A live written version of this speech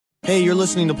Hey, you're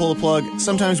listening to Pull the Plug.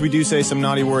 Sometimes we do say some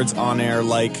naughty words on air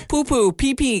like poo-poo,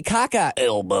 pee-pee, caca,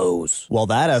 elbows. Well,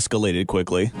 that escalated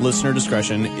quickly. Listener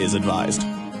discretion is advised.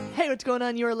 Hey, what's going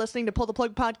on? You're listening to Pull the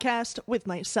Plug podcast with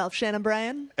myself, Shannon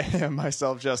Bryan. And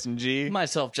myself, Justin G.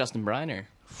 Myself, Justin Briner.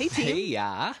 Hey, team. Hey,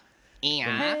 yeah.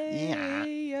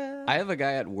 Hey, I have a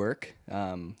guy at work.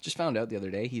 Just found out the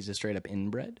other day he's a straight up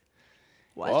inbred.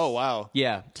 What? Oh, wow.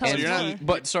 Yeah. Tell And us more.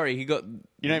 but sorry, he got.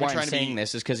 You're not even why trying I'm to be- saying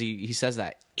this is because he says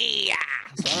that. Yeah.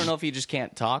 So I don't know if he just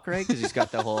can't talk right because he's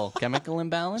got the whole chemical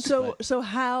imbalance. So, but so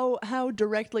how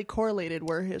directly correlated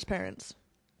were his parents?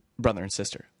 brother and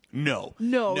sister. No.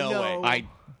 No way.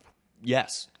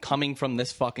 Yes, coming from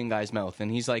this fucking guy's mouth, and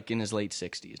he's like in his late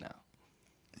 60s now.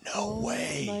 No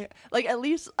way. Like at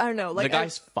least I don't know. Like The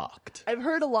guy's fucked. I've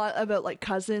heard a lot about like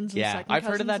cousins. And Yeah, second I've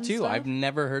heard of that cousins and too. stuff. I've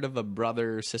never heard of a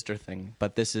brother sister thing,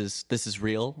 but this is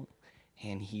real,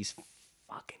 and he's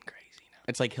fucking crazy now.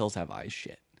 It's like Hills Have Eyes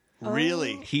shit.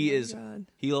 Really? He is. God.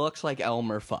 He looks like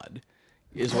Elmer Fudd,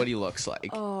 is what he looks like.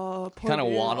 Oh, poor Kind of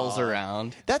dude. waddles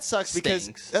around. That sucks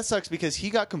Stinks. because he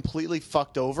got completely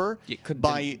fucked over It could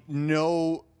by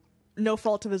no No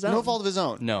fault of his own. fault of his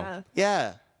own. No.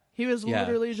 Yeah. He was Yeah.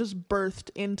 literally just birthed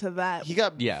into that. He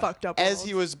got Yeah. fucked up. as world.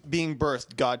 he was being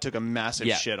birthed, God took a massive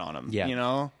Yeah. shit on him. Yeah. You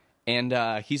know? And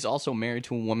he's also married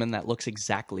to a woman that looks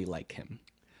exactly like him.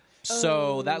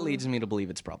 So that leads me to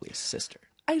believe it's probably his sister.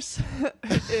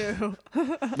 Ew.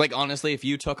 Like, honestly, if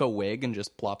you took a wig and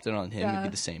just plopped it on him, it'd Yeah. be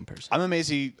the same person. I'm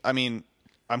amazed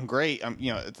I'm great.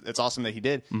 It's awesome that he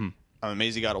did. I'm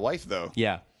amazed he got a wife though.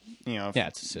 Yeah. You know, Yeah,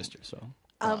 it's his sister, so.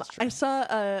 I saw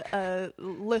a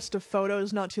list of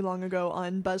photos not too long ago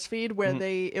on BuzzFeed where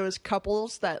it was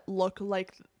couples that look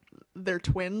like they're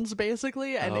twins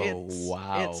basically, and Oh, it's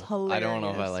wow. it's hilarious. I don't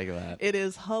know if I like that. It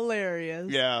is hilarious.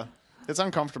 Yeah. It's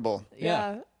uncomfortable.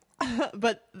 Yeah.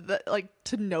 But like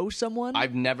to know someone.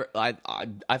 I've never. I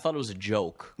thought it was a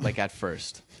joke, like, at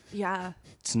first. Yeah.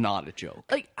 It's not a joke.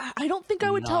 Like I don't think I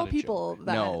would Not tell a people joke.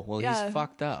 that. No, well, yeah. he's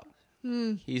fucked up.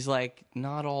 He's, like,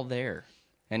 not all there.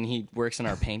 And he works in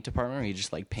our paint department where he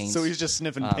just, like, paints. So he's just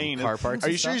sniffing paint. car parts Are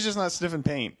and you sure stuff? he's just not sniffing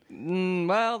paint?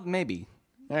 Well, maybe.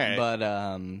 All right. But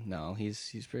no, he's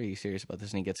pretty serious about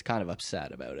this, and he gets kind of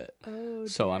upset about it. Oh,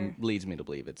 So dear. leads me to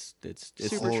believe it's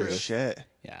Super Holy true. shit.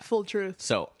 yeah. Full truth.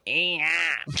 So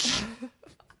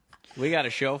we got a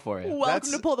show for you. Welcome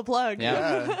That's- to Pull the Plug.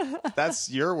 Yeah.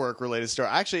 That's your work-related story.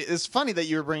 Actually, it's funny that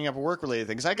you were bringing up a work-related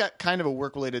thing because I got kind of a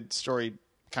work-related story,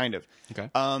 kind of. Okay.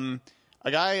 A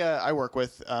guy I work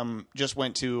with just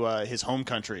went to his home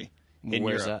country in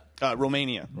Where's Europe,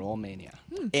 Romania, Rollmania.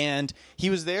 and he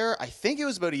was there. I think it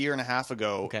was about a year and a half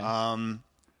ago. Okay.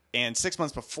 And 6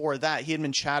 months before that, he had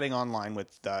been chatting online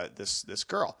with this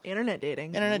girl. Internet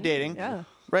dating. Internet dating. Yeah.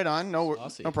 Right on. No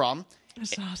Saucy. problem.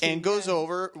 Saucy, And goes yeah.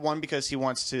 over, one, because he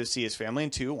wants to see his family,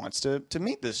 and two, wants to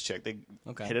meet this chick. They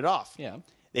Okay. hit it off. Yeah.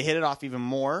 They hit it off even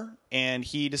more, and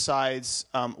he decides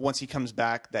once he comes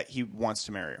back that he wants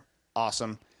to marry her.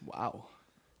 Awesome. Wow.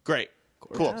 Great.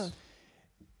 Cool. Yeah.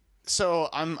 So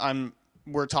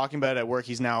we're talking about it at work.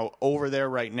 He's now over there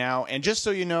right now. And just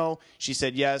so you know, she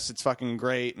said, yes, it's fucking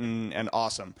great and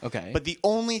awesome. Okay. But the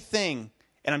only thing,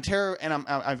 and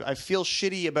I feel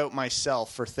shitty about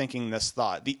myself for thinking this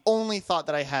thought. The only thought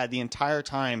that I had the entire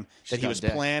time that he got was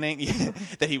dick. planning,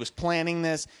 that he was planning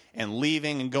this and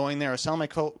leaving and going there. I was telling my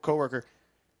coworker,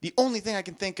 the only thing I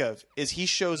can think of is he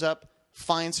shows up,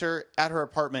 finds her at her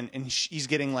apartment, and he's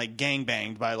getting like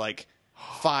gangbanged by like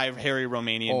 5 hairy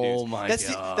Romanian dudes. Oh my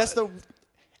God. That's the.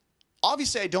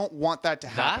 Obviously, I don't want that to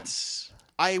happen.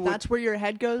 I would, That's where your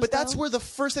head goes. but that's though? where the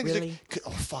first thing is Really? like, oh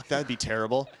fuck, that'd be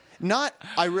terrible. Not,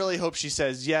 I really hope she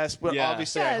says yes, but Yeah.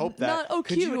 obviously I hope that. Not oh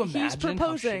Could cute. you He's imagine how shitty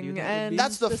proposing, that would and be?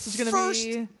 That's the this is gonna first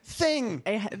be thing.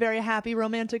 a very happy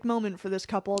romantic moment for this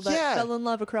couple that Yeah. fell in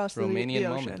love across the Romanian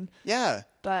ocean. moment. Yeah,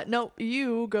 But no,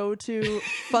 you go to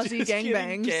fuzzy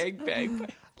gangbangs. Gangbang.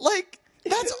 like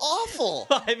that's awful.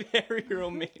 5 hairy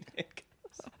romantic.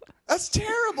 That's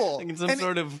terrible. Like in some And-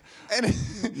 sort of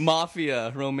and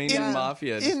mafia, Romanian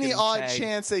mafia. just in the getting odd tagged.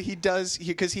 chance that he does,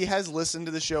 because he has listened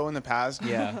to the show in the past.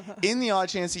 Yeah. In the odd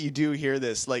chance that you do hear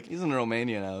this, like He's in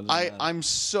Romania now. I'm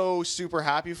so super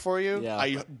happy for you. Yeah.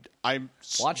 I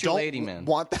Watch your don't lady, man.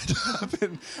 want that to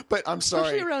happen, but I'm sorry.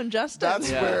 Especially around Justin. That's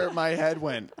Yeah. where my head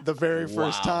went the very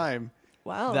first Wow. time.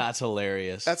 Wow. That's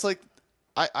hilarious. That's like,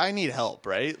 I need help,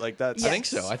 right? Like that's. I think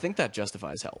so. I think that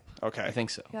justifies help. Okay. I think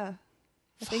so. yeah.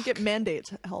 I think it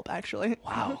mandates help, actually.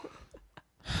 Wow.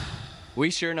 We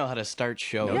sure know how to start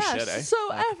shows. Yeah, shit, eh?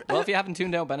 so after, Well, if you haven't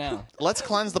tuned out by now. Let's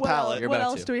cleanse the palate. You're what about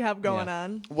else to. do we have going Yeah.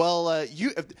 on? Well,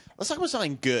 let's talk about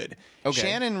something good. Okay.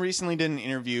 Shannon recently did an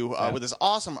interview with this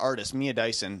awesome artist, Mia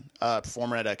Dyson,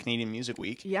 performer at Canadian Music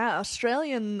Week. Yeah,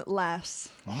 Australian lass.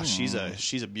 Oh, she's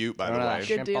a beaut, by the Remember way. that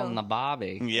shrimp deal. on the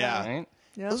bobby. Yeah. Right?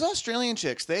 Yeah, Those Australian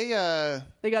chicks, they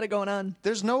they got it going on.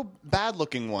 there's no bad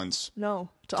looking ones. No,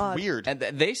 it's odd. Weird. And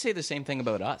they say the same thing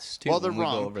about us, too. Well, they're when we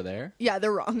wrong. go over there. Yeah,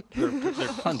 they're wrong. They're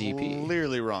on DP.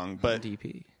 Clearly wrong, but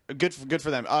DP. good for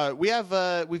them.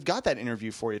 We've got that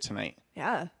interview for you tonight.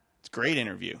 Yeah. It's a great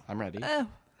interview. I'm ready.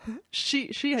 She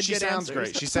had She good sounds answers.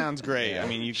 great. She sounds great. I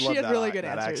mean, you She love had that, really good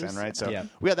that answers. accent, right? So Yeah.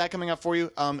 we got that coming up for you.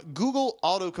 Google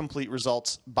autocomplete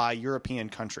results by European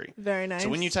country. Very nice. So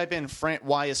when you type in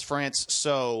why is France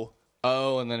so,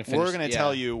 Oh, and then it finished. we're going to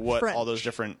tell you what all those French.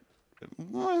 different.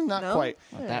 Well, not No? quite.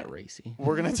 Not that racy.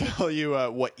 We're going to tell you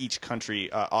what each country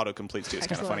autocompletes to. It's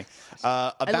kind of funny. Excellent.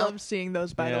 I About love seeing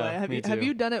those, by the Yeah, way. Have me you have too.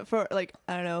 you done it for, like,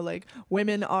 I don't know, like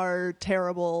women are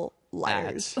terrible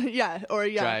liars? yeah, or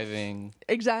Driving.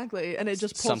 exactly. And it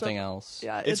just pulls Something up, else.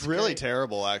 Yeah, it's really great.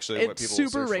 terrible, actually. what It's people will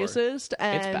super search for. racist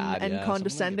and bad, and yeah.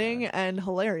 condescending and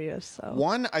hilarious. So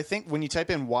One, I think when you type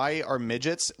in why are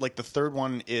midgets, like the third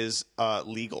one is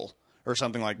legal or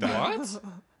something like that. What?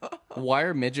 Why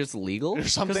are midgets legal? Or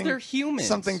Because something they're humans.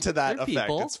 Something to that They're effect.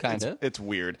 people, It's kind of. It's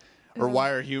weird. Or why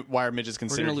are midgets We're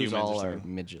considered going to lose humans? all or our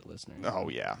something? midget listeners. Oh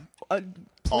yeah,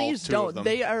 please two of them. don't.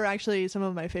 They are actually some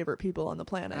of my favorite people on the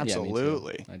planet. Yeah, me too.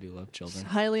 absolutely. I do love children.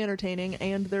 Highly entertaining,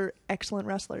 and they're excellent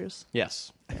wrestlers.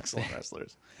 Yes. Excellent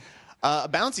wrestlers. A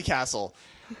bouncy castle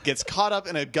gets caught up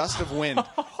in a gust of wind.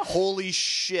 Holy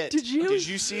shit! Did you- Did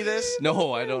you see this?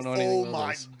 No, I don't know anything Oh about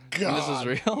my this. God. This is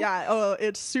real? Yeah. Oh,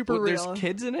 it's super Well, real. there's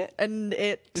kids in it? and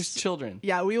it. There's children.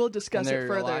 Yeah, we will discuss And it they're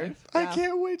further. alive? I Yeah.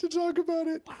 can't wait to talk about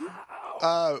it.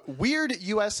 Weird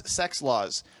U.S. sex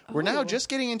laws. We're now just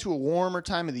getting into a warmer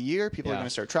time of the year. People are Yeah. going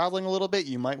to start traveling a little bit.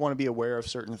 You might want to be aware of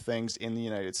certain things in the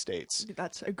United States.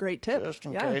 That's a great tip. Just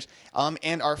in yeah. case.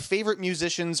 And our favorite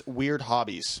musicians' weird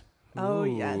hobbies. Oh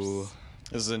yes. Ooh.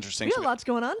 This is interesting. We So got lots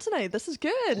going on tonight. This is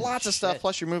good. lots of stuff,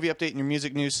 plus your movie update and your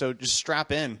music news. So just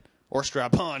strap in or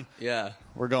strap on. Yeah.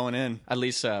 We're going in. At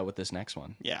least with this next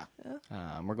one. Yeah.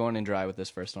 We're going in dry with this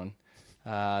first one.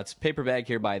 It's Paper Bag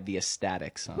here by The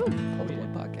Ecstatics on Holy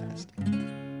Blood Podcast.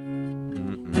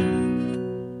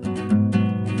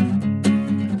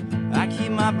 I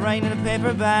keep my brain in a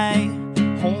paper bag,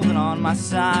 holding on my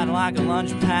side like a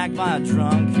lunch packed by a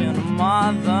drunken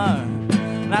mother.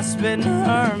 And I spit in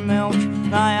her milk,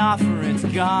 and I offer it to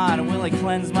God. Will He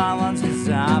cleanse my lungs, 'cause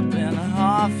I've been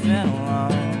huffing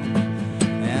alone.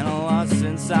 And a lot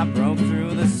since I broke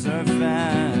through the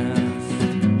surface.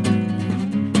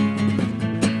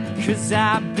 'Cause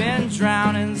I've been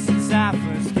drowning since I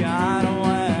first got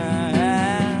away.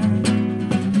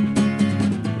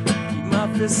 My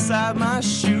fist inside my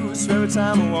shoes for every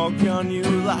time I walk on you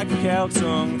like a cow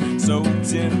tongue,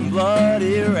 soaked in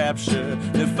bloody rapture.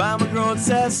 If I'm a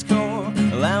grotesco,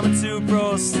 allow me to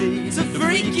proceed To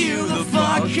freak you the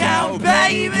fuck out,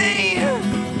 baby.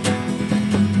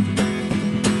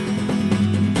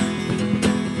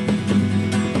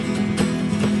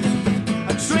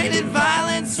 I traded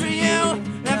violence for you,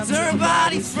 left her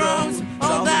body froze.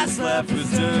 All that's left was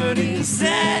dirty,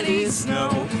 steady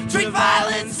snow. Trade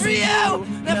violence for you,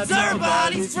 left her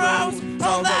body froze.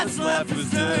 All that's left was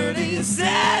dirty,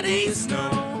 steady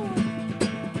snow.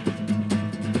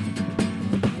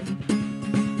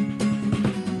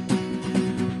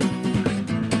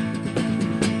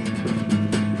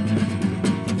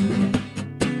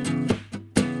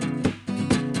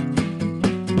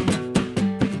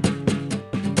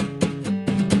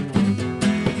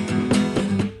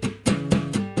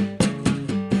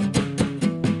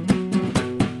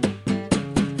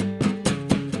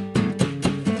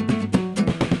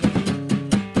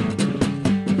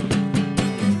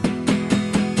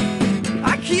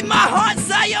 I keep my heart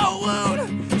inside your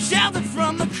wound, sheltered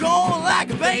from the cold like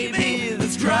a baby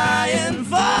that's crying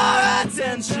for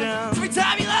attention. Every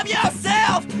time you love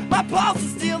yourself, my pulse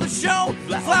is still the show.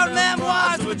 Flowered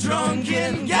memoirs of a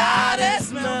drunken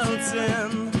goddess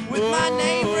melting, with my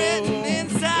name written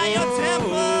inside your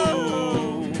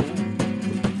temple.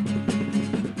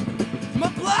 My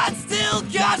blood still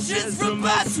gushes from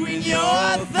between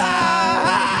your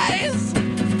thighs.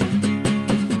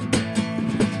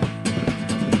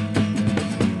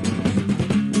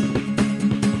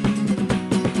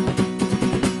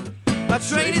 I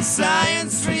traded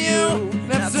science for you.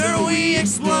 After we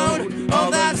explode, all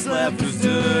that's left is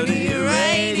dirty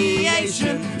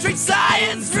radiation. Trade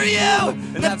science for you.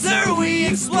 And after we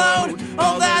explode,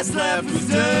 all that's left is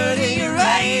dirty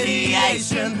radiation.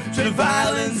 desperation, to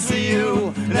violence for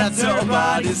you. And after our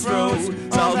bodies froze,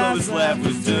 all that was left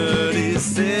was dirty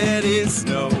city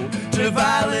snow. To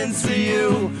violence for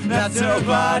you, and after our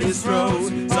bodies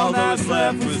froze, all that was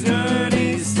left was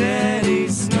dirty steady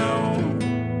snow.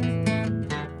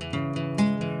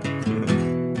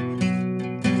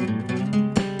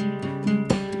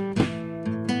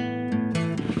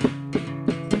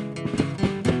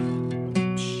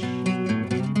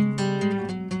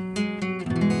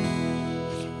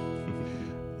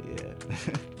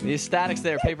 The Statics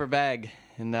there, Paper Bag.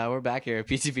 And we're back here at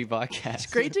PTP Podcast. It's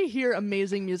great to hear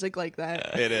amazing music like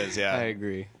that. It is, yeah. I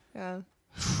agree. Yeah.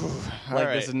 Like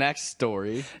right. this next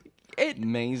story.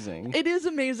 Amazing. It is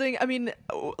amazing. I mean,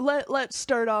 let's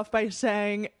start off by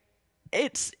saying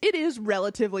it is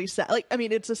relatively sad. Like, I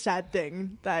mean, it's a sad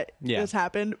thing that has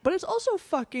happened, but it's also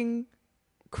fucking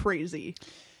crazy.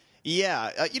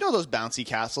 Yeah, you know those bouncy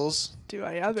castles? Do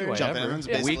I ever? Jump in, it's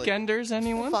basically- Weekenders,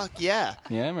 anyone? Fuck yeah.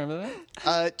 Yeah, remember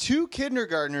that? 2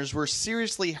 kindergartners were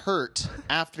seriously hurt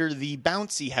after the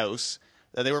bouncy house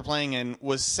that they were playing in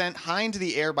was sent high into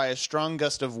the air by a strong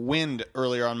gust of wind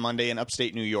earlier on Monday in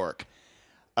upstate New York.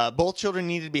 Both children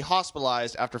needed to be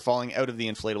hospitalized after falling out of the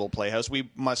inflatable playhouse.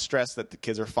 We must stress that the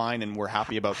kids are fine and we're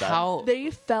happy about that. How? They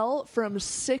fell from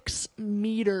 6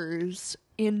 meters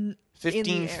in 15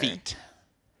 in the air. feet.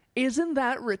 Isn't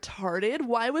that retarded?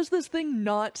 Why was this thing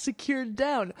not secured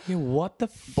down? Yeah, what the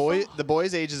fuck? The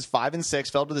boys' ages 5 and 6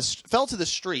 fell to the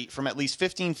street from at least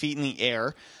 15 feet in the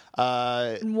air.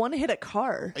 And one hit a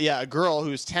car. Yeah, a girl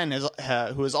who's 10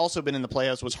 who has also been in the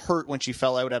playhouse was hurt when she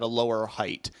fell out at a lower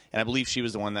height, and I believe she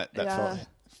was the one that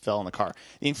fell in the car.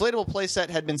 The inflatable playset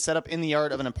had been set up in the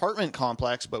yard of an apartment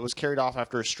complex, but was carried off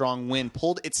after a strong wind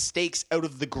pulled its stakes out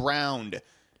of the ground.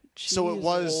 So it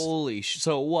was. Holy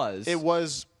so it was. It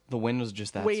was The wind was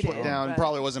just that Weighted. strong. down. Right.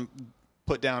 Probably wasn't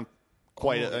put down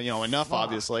quite enough.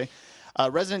 Obviously.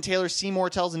 Resident Taylor Seymour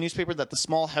tells the newspaper that the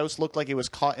small house looked like it was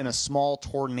caught in a small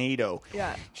tornado.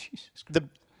 Yeah.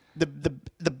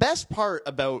 The best part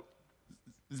about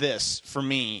this for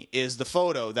me is the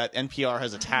photo that NPR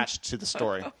has attached to the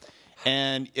story.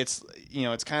 And it's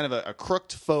kind of a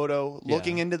crooked photo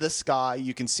looking into the sky.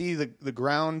 You can see the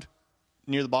ground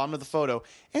near the bottom of the photo,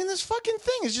 and this fucking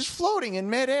thing is just floating in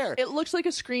midair. It looks like a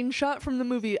screenshot from the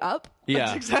movie Up. Yeah.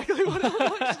 That's exactly what it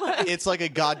looks like. It's like a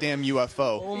goddamn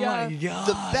UFO. Oh Yeah. my god.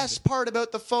 The best part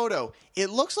about the photo, it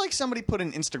looks like somebody put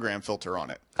an Instagram filter on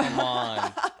it. Come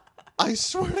on. I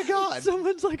swear to God.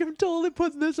 Someone's like, I'm totally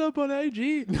putting this up on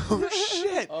IG. Oh,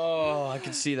 shit. Oh, I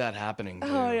can see that happening. Dude.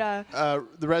 Oh, yeah.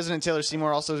 The resident Taylor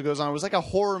Seymour also goes on. It was like a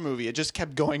horror movie. It just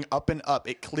kept going up and up.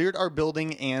 It cleared our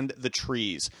building and the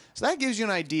trees. So that gives you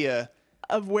an idea.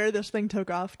 Of where this thing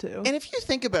took off to. And if you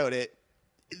think about it,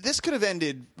 this could have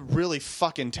ended really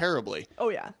fucking terribly. Oh,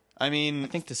 yeah. I mean, I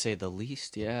think to say the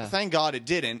least, yeah. thank God it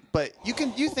didn't. But you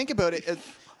think about it,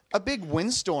 a big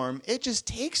windstorm, it just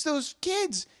takes those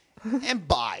kids and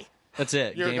bye. That's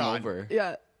it. You're Game gone. over.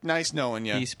 Yeah. Nice knowing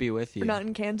you. Peace be with you. We're not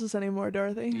in Kansas anymore,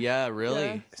 Dorothy. Yeah, really.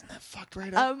 Yeah. Isn't that fucked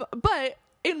right up? But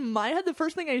in my head, the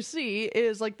first thing I see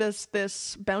is like this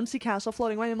bouncy castle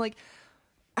floating away. I'm like,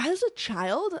 as a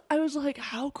child, I was like,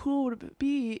 how cool would it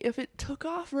be if it took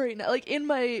off right now? Like in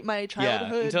my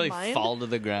childhood Yeah, until you mind. fall to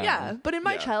the ground. Yeah, but in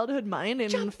my childhood mind,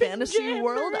 in fantasy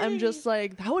world, I'm just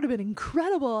like, that would have been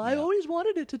incredible. I always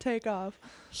wanted it to take off.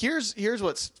 Here's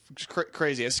what's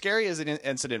crazy. As scary as the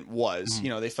incident was,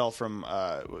 they fell from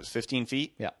it was 15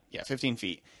 feet. Yeah. 15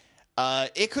 feet.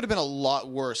 It could have been a lot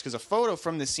worse because a photo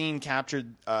from the scene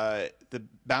captured the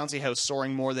bouncy house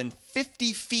soaring more than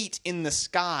 50 feet in the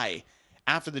sky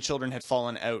after the children had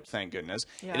fallen out. Thank goodness.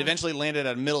 Yeah. It eventually landed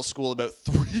at a middle school about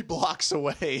 3 blocks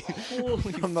away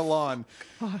from the lawn.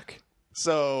 Fuck.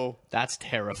 So That's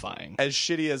terrifying. as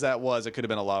shitty as that was, it could have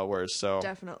been a lot worse. So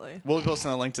Definitely. we'll be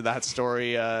posting a link to that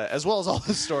story as well as all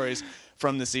the stories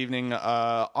from this evening on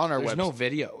our There's website. no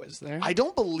video, is there? I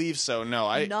don't believe so.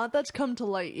 No, Not that's come to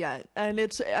light yet. And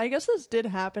I guess this did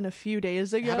happen a few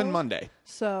days ago. happened Monday.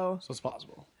 So, So it's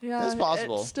possible. yeah. It's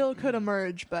possible. It still could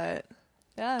emerge, but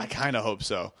yeah. I kind of hope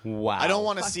so. Wow. I don't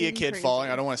want to see a Fucking kid crazy. falling.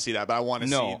 I don't want to see that, but I want to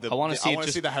No, see I wanna see it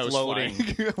just the house floating.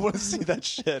 flying. I want to see that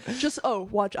shit. Just,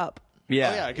 watch Up. Yeah.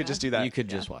 Oh yeah, I could just do that. You could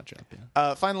just watch up.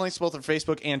 Yeah. Find the links both on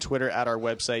Facebook and Twitter at our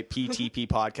website,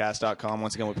 ptppodcast.com.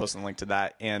 Once again, we'll post a link to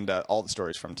that and all the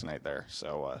stories from tonight there.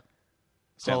 So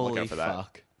stay on the Holy lookout for that.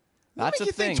 fuck. That's That's make a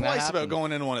you thing. think that twice about happened.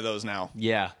 going into one of those now.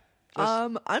 Yeah.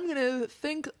 I'm gonna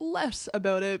think less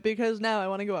about it because now I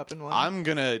want to go up in one. I'm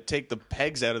going to take the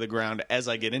pegs out of the ground as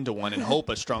I get into one and hope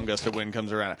a strong gust of wind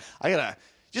comes around. I got to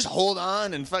just hold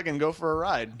on and fucking go for a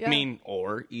ride. Yeah. I mean,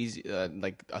 or easy,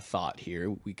 like a thought here,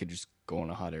 we could just go on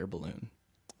a hot air balloon.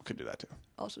 Could do that too.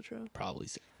 Also true. Probably.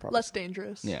 Less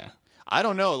dangerous. Yeah. I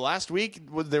don't know. Last week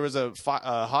there was a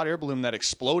hot air balloon that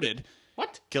exploded,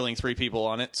 What? killing 3 people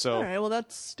on it. So All right. Well,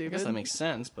 that's I stupid. guess that makes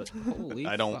sense, but holy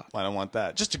I don't fuck. want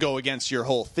that. Just to go against your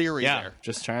whole theory Yeah, there.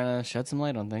 just trying to shed some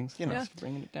light on things. You know. Yeah.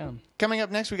 Bringing it down. Coming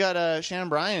up next, we got Shannon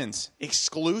Bryan's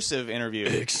exclusive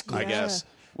interview, I guess,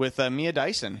 with Mia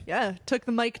Dyson. Yeah. Took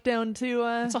the mic down to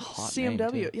a hot name,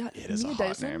 CMW. too. Yeah. It is Mia a hot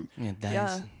Dyson. name.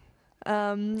 Yeah,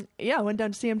 Yeah. Went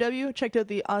down to CMW, checked out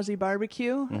the Aussie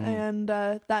barbecue, Mm-hmm. and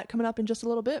that coming up in just a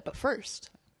little bit. But first,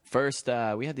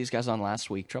 We had these guys on last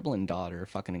week. Trouble and Daughter,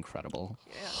 fucking incredible.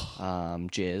 Yeah.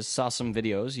 Jizz, saw some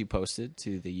videos you posted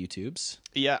to the YouTubes.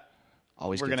 Yeah.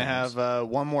 Always We're good going to times. have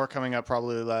one more coming up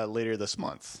probably later this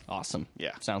month. Awesome.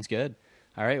 Yeah. Sounds good.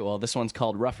 All right, well, this one's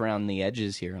called Rough Around the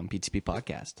Edges here on PTP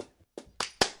Podcast.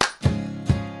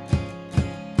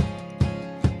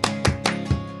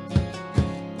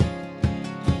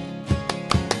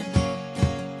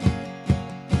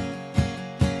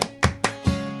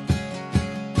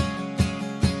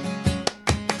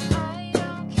 I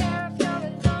don't care if you're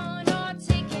alone or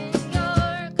taken.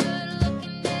 You're good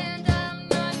looking and I'm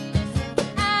not missing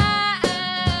out.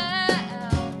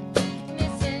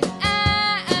 Missing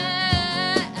out.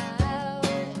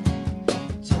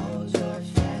 Told your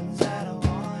friends that I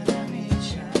wanna meet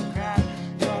you and grab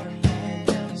your hand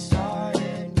and we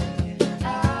started making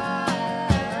out,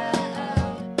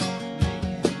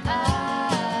 making out.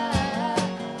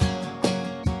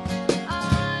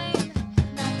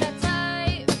 I'm not that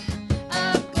type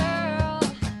of girl.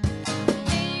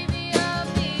 Maybe I'll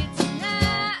be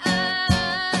tonight.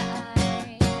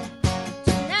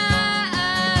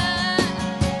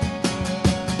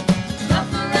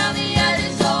 Rough around the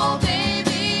edges, oh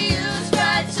baby, you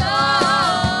spread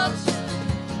toast.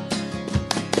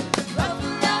 Rough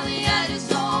around the edges,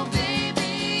 oh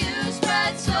baby, you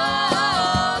spread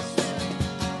toast.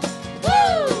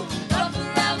 Woo! Rough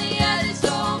around the edges,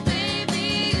 oh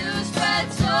baby, you spread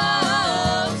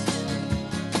toast.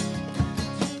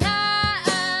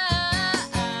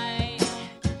 Tonight,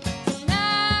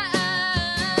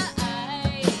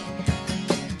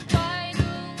 wide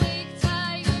awake,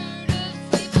 tired of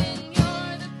sleeping.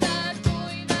 You're the bad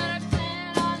boy that I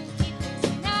plan on keeping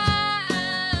tonight.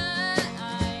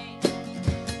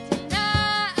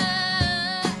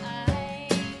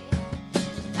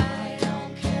 I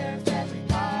don't care if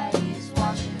everybody's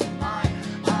watching. My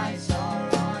eyes are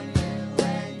on you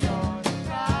and you're the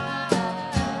prize.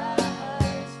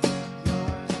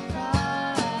 You're the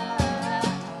prize.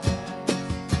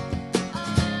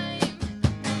 I'm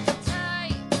the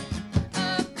type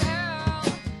of girl,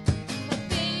 but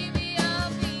baby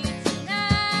I'll be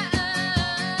tonight.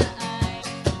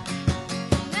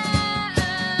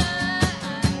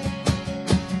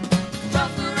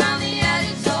 Rough around the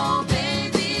edges, oh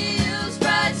baby, you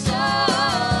spread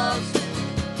toast.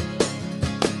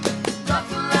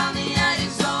 Rough around the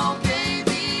edges, oh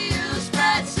baby, you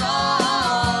spread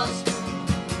toast.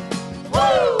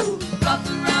 Woo! Rough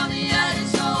around the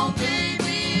edges, oh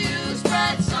baby, you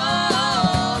spread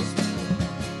toast.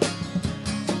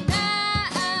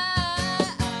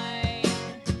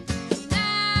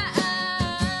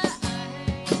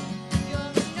 You're a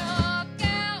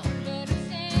knockout, but I'm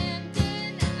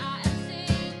standing. I am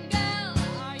single.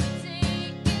 Are you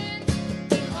taking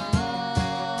me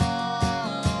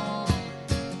home?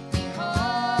 Me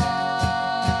home.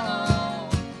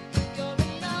 You're a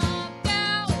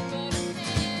knockout, but I'm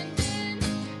standing.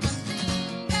 I'm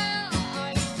single.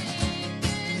 Are you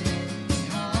taking me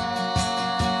home?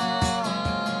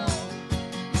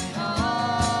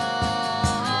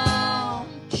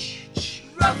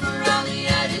 Rough around the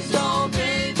edges, oh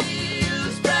baby,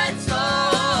 you spread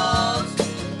toast.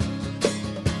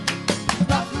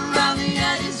 Rough around the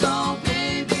edges, oh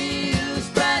baby, you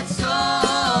spread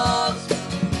toast.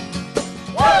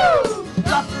 Woo!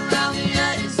 Rough around the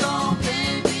edges, oh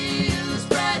baby, you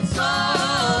spread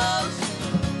toast.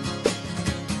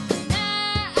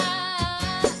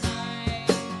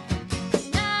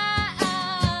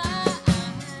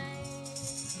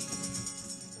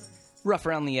 Rough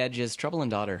Around the Edges, Trouble and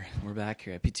Daughter. We're back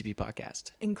here at PTP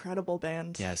Podcast. incredible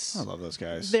band. Yes. I love those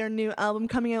guys. Their new album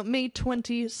coming out May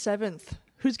 27th.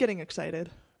 Who's getting excited?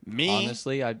 Me,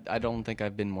 Honestly, I don't think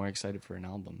I've been more excited for an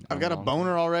album. I've got a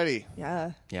boner already.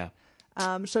 Yeah. Yeah.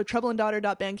 So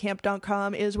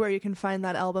troubleanddaughter.bandcamp.com is where you can find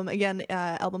that album. Again,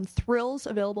 album Thrills,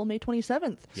 available May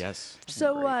 27th. Yes.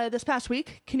 So this past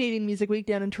week, Canadian Music Week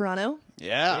down in Toronto.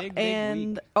 Yeah. Big And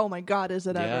week. oh my God, is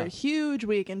it Yeah. ever? Huge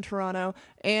week in Toronto.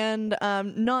 And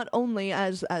not only,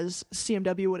 as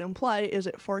CMW would imply, is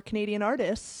it for Canadian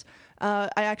artists, I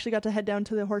actually got to head down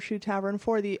to the Horseshoe Tavern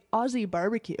for the Aussie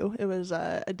barbecue. It was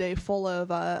a day full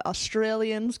of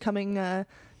Australians coming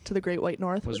to the Great White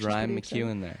North. Was which is Ryan pretty exciting.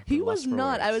 McEwen there? He for was Lust for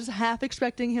not. I Words? was half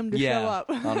expecting him to show Yeah, up.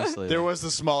 honestly. There was the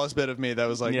smallest bit of me that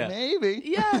was like, Yeah. maybe.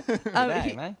 Yeah,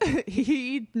 Hey, man.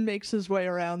 he makes his way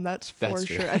around. That's for That's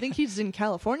true. sure. I think he's in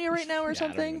California right now or Yeah, I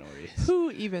don't something. even know where he is.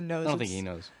 Who even knows? I don't think It's- he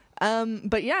knows.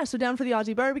 But yeah, so down for the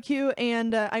Aussie barbecue,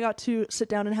 and I got to sit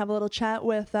down and have a little chat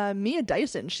with Mia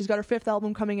Dyson. She's got her 5th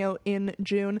album coming out in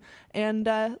June, and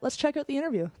let's check out the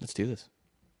interview. Let's do this.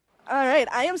 All right,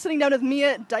 I am sitting down with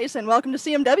Mia Dyson. Welcome to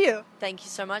CMW. Thank you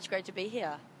so much. Great to be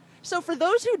here. So, for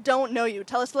those who don't know you,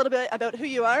 tell us a little bit about who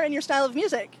you are and your style of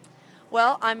music.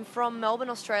 Well, I'm from Melbourne,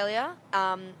 Australia.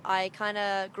 I kind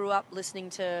of grew up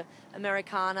listening to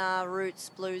Americana, roots,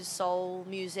 blues, soul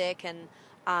music, and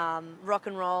rock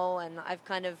and roll. And I've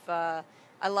kind of,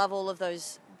 I love all of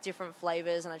those different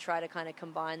flavors, and I try to kind of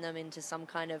combine them into some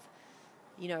kind of,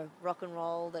 rock and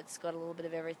roll that's got a little bit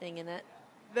of everything in it.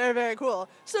 Very, very cool.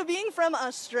 So, being from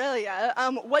Australia,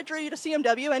 what drew you to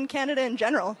CMW and Canada in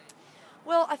general?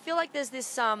 Well, I feel like there's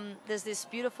this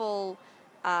beautiful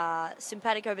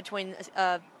simpatico between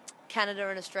Canada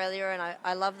and Australia, and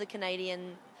I love the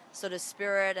Canadian sort of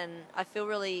spirit, and I feel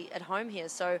really at home here.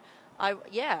 So,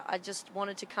 I just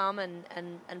wanted to come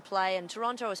and play, and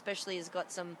Toronto especially has got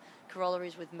some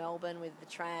corollaries with Melbourne, with the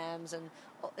trams, and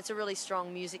it's a really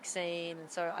strong music scene,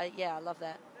 and so I love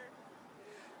that.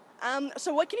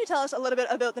 So, what can you tell us a little bit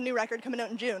about the new record coming out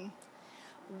in June?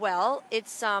 Well,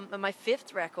 it's my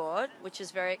 5th record, which is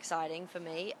very exciting for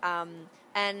me,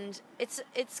 and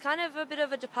it's kind of a bit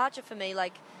of a departure for me.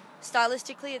 Like,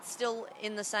 stylistically, it's still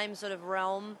in the same sort of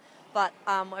realm, but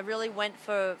I really went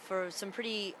for some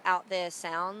pretty out there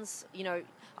sounds.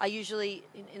 I usually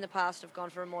in the past have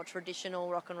gone for a more traditional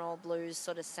rock and roll blues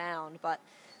sort of sound, but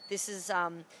this is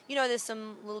there's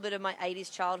some little bit of my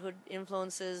 80s childhood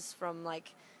influences from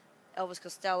like Elvis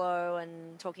Costello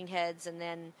and Talking Heads, and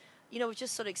then we've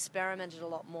just sort of experimented a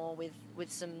lot more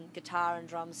with some guitar and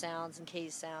drum sounds and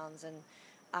keys sounds, and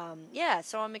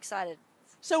so I'm excited.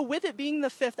 So, with it being the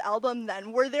 5th album,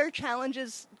 then, were there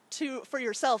challenges for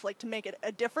yourself, like to make it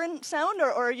a different sound,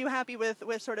 or are you happy with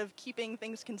sort of keeping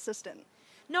things consistent?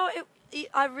 No,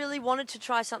 I really wanted to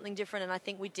try something different, and I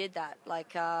think we did that.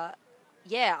 Like, I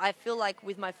feel like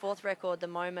with my 4th record, The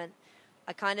Moment,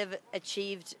 I kind of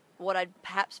achieved what I'd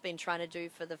perhaps been trying to do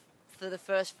for the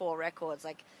first 4 records,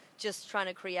 like just trying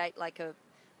to create like a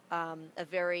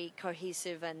very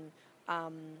cohesive and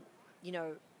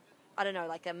I don't know,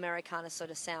 like Americana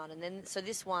sort of sound. And then so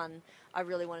this one, I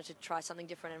really wanted to try something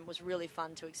different, and it was really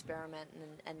fun to experiment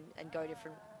and go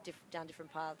down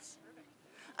different paths.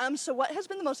 So, what has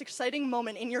been the most exciting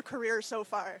moment in your career so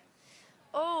far?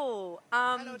 I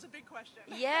know it's a big question.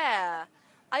 Yeah,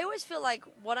 I always feel like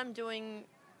what I'm doing,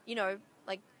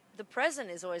 like the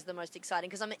present is always the most exciting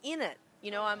because I'm in it.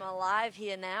 I'm alive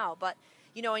here now. But,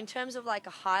 in terms of like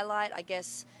a highlight, I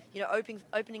guess,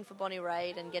 opening for Bonnie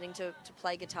Raitt and getting to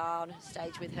play guitar on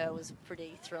stage with her was a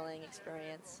pretty thrilling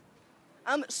experience.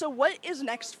 So what is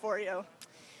next for you?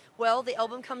 Well, the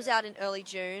album comes out in early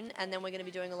June, and then we're going to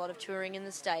be doing a lot of touring in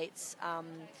the States.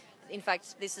 In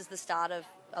fact, this is the start of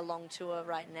a long tour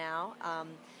right now.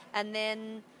 And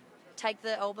then take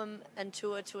the album and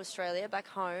tour to Australia, back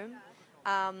home,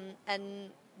 and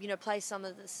play some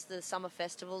of the summer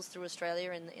festivals through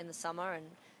Australia in the summer,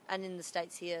 and in the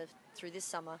States here through this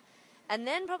summer, and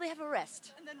then probably have a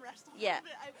rest. And then rest a Yeah. little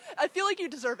bit. I feel like you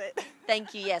deserve it.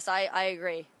 Thank you. Yes, I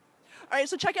agree. All right,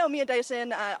 so check out Mia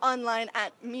Dyson online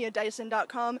at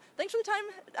miadyson.com. Thanks for the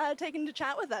time taking to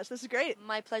chat with us. This is great.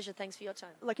 My pleasure. Thanks for your time.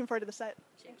 Looking forward to the set.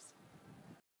 Cheers.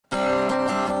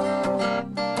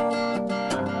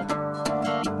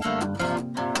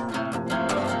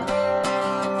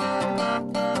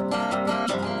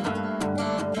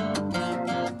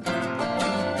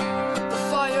 The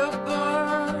fire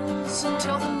burns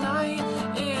until the night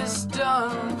is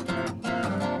done.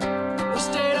 We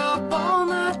stayed up all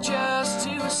night just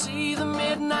to see the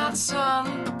midnight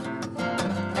sun.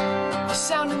 The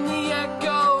sound and the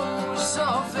echoes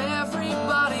of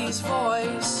everybody's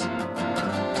voice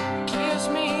gives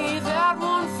me that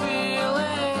one feeling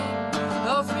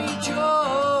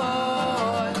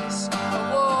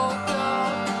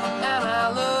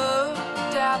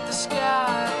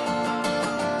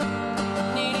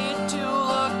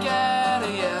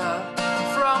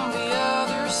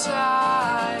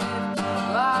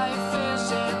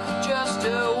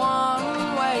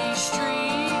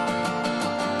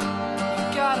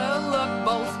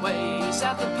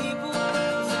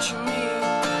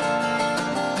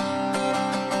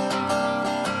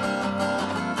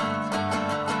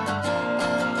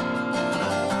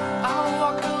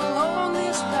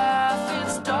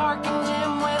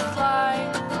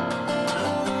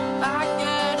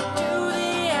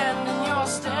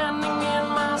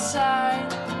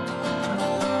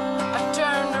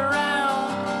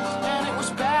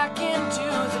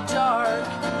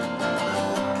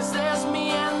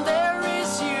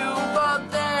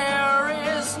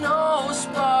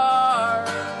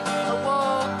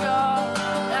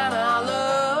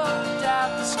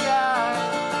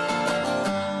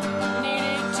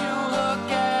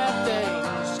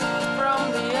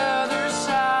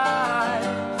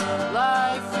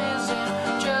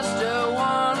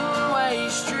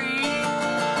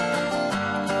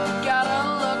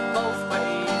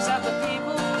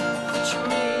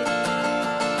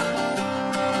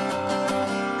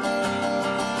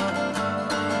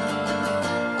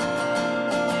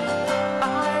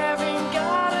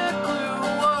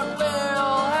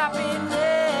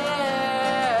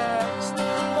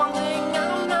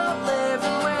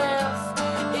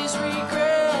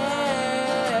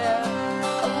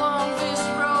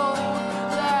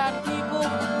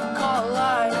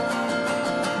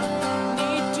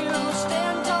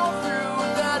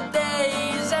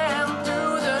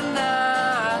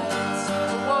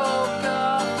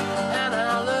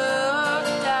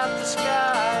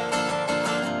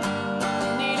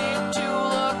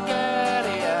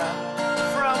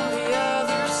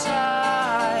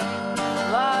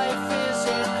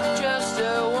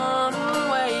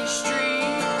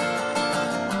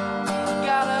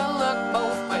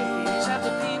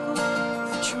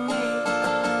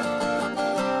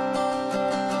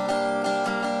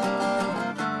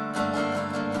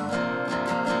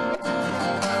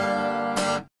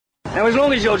Now, as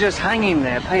long as you're just hanging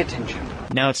there, pay attention.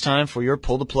 Now it's time for your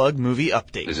Pull the Plug movie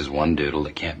update. This is one doodle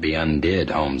that can't be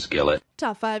undid, Holmes Gillett.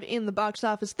 Top 5 in the box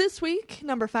office this week.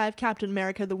 Number 5, Captain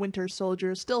America: The Winter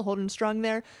Soldier, still holding strong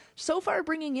there. So far,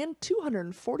 bringing in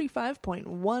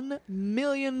 245.1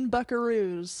 million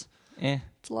buckaroos.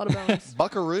 It's a lot of bones.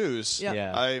 Buckaroos.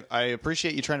 Yeah. I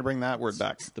appreciate you trying to bring that word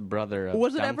back. It's the brother of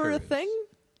Was it ever a Dunkaroos. thing?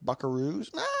 Buckaroos?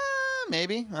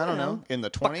 Maybe. I don't know. In the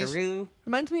 20s? Buckaroo.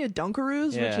 Reminds me of Dunkaroos,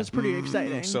 which Yeah. is pretty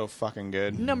exciting. So fucking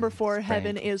good. Number 4,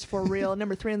 Heaven is for Real.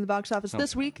 Number 3 in the box office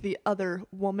this week, The Other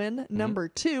Woman. Number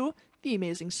 2, The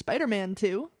Amazing Spider-Man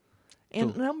 2.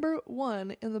 And number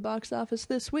 1 in the box office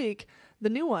this week, the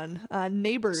new one,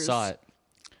 Neighbors. Saw it.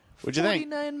 What'd you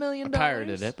think? $49 million. I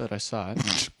pirated it, but I saw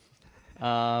it.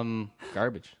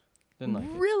 Garbage. Didn't like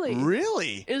it. Really?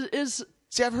 Really? Is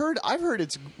See, I've heard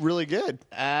it's really good.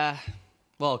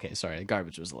 Well, okay, sorry.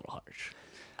 Garbage was a little harsh.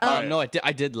 No, I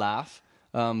did laugh,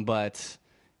 but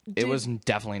it was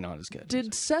definitely not as good.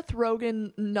 Did Seth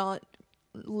Rogen not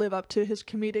live up to his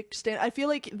comedic stand? I feel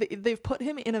like they've put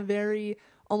him in a very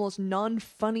almost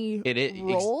non-funny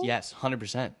role. Yes,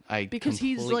 100%. Because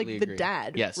he's like completely the agree.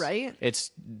 dad, yes, right?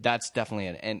 That's definitely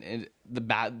it. And the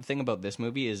bad thing about this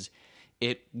movie is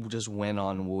it just went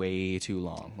on way too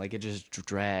long. Like it just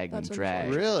dragged and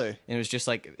dragged. Really? And it was just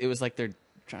like they're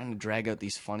trying to drag out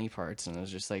these funny parts, and it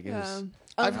was just like it was.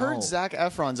 I've heard Zac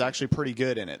Efron's actually pretty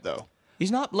good in it, though. He's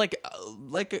not like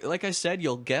I said,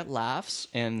 you'll get laughs,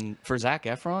 and for Zac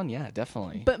Efron, yeah,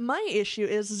 definitely. But my issue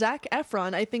is Zac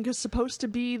Efron, I think, is supposed to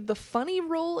be the funny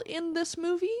role in this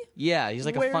movie. Yeah, he's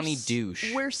like a funny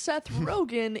douche. Where Seth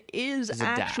Rogen is a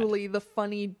dad. actually the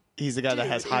funny. He's the guy that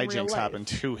has dude in real hijinks life. happen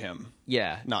to him,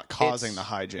 Yeah, not causing the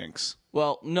hijinks.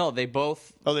 Well, no, they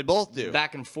both. Oh, they both do.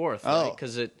 Back and forth, Oh. right?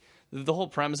 Because the whole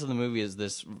premise of the movie is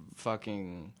this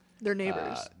fucking. They're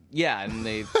neighbors. Yeah, and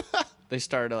they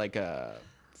start like a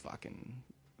fucking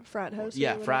Frat house. or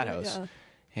yeah whatever, frat house, yeah.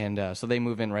 and so they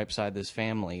move in right beside this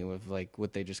family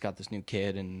with they just got this new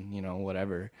kid and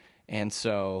whatever, and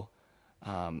so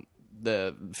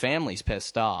the family's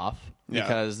pissed off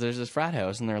because there's this frat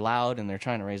house and they're loud and they're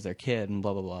trying to raise their kid and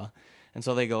blah blah blah. And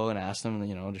so they go and ask them,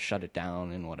 to shut it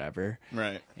down and whatever.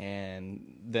 Right.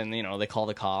 And then, they call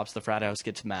the cops. The frat house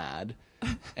gets mad.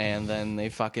 And then they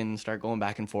fucking start going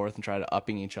back and forth and try to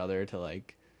upping each other to,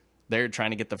 they're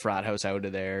trying to get the frat house out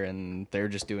of there. And they're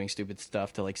just doing stupid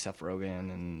stuff to, Seth Rogen.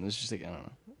 And it's just, I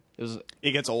don't know.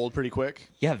 It gets old pretty quick.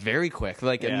 Yeah, very quick.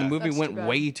 And the movie That's went too bad.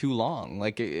 way too long.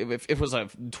 If it was a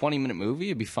 20-minute movie,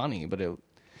 it'd be funny. But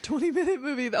 20-minute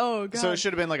movie. Oh, God. So it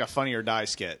should have been like a Funny or Die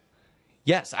skit.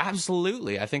 yes,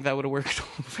 absolutely. I think that would have worked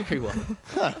very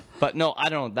well. But no, I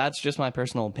don't know. That's just my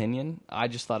personal opinion. I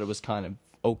just thought it was kind of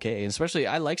okay. Especially,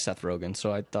 I like Seth Rogen,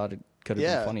 so I thought it could have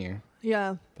been funnier.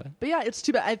 Yeah. But yeah, it's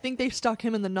too bad. I think they stuck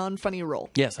him in the non-funny role.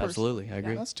 Yes, absolutely. I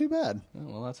agree. That's too bad.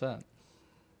 Oh, well, that's that.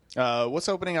 What's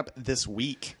opening up this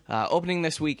week? Opening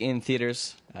this week in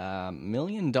theaters, $1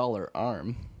 Million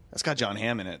Arm. That's got John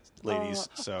Hamm in it, ladies.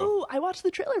 Oh, I watched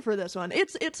the trailer for this one.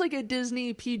 It's like a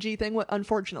Disney PG thing,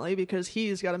 unfortunately, because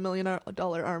he's got $1 million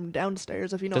arm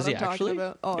downstairs. If you know Does what he I'm talking actually?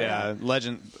 about. Oh yeah,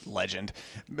 legend.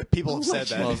 People have said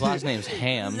that. Well, his last name's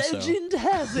Ham. So. Legend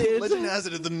has it. Legend has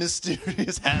it of the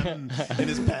mysterious ham in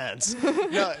his pants.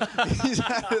 No,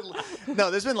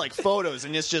 there's been photos,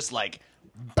 and it's just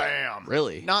bam.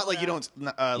 Really? Not you don't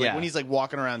when he's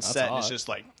walking around set, and it's just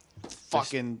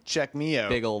fucking check me out.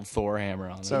 Big old Thor hammer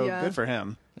on it. So Yeah. good for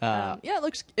him. Yeah,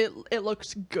 it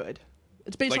looks good.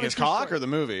 It's based on His a true cock story. or the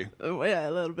movie? Oh, yeah,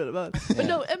 a little bit of both. But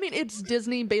no, I mean it's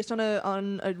Disney based on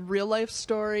a real life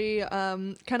story,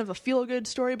 kind of a feel good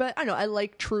story. But I don't know, I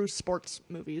like true sports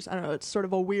movies. I don't know, it's sort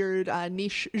of a weird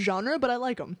niche genre, but I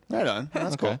like them. Right on.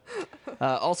 That's cool.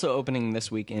 Also opening this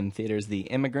week in theaters, The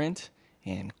Immigrant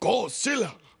and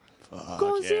Godzilla.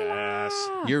 Godzilla. Yes.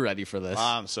 You're ready for this.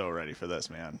 I'm so ready for this,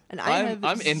 man. And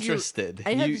I'm interested.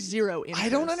 I have zero interest. I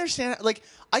don't understand.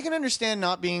 I can understand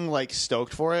not being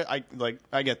stoked for it.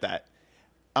 I get that.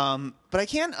 But I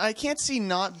can't see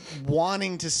not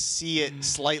wanting to see it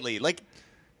slightly.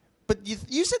 But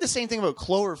you said the same thing about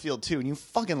Cloverfield too, and you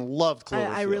fucking loved Cloverfield.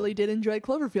 I really did enjoy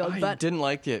Cloverfield, I but didn't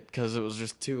like it because it was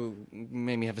just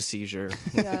made me have a seizure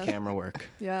with Yeah. the camera work.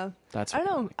 yeah, That's I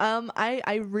don't know.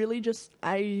 I really just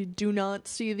I do not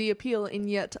see the appeal in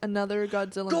yet another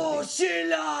Godzilla movie.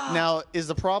 Now, is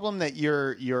the problem that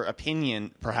your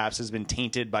opinion perhaps has been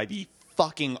tainted by the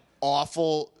fucking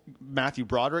awful Matthew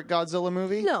Broderick Godzilla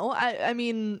movie? No, I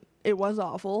mean it was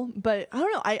awful, but I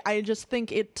don't know. I just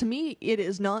think to me it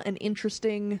is not an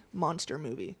interesting monster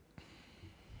movie.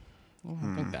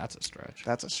 I think that's a stretch.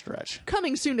 That's a stretch.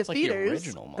 Coming soon to like the theaters,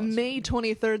 original monster. May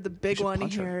 23rd, the big should one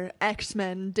punch her. here,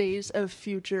 X-Men: Days of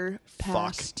Future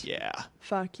Past. Fuck yeah.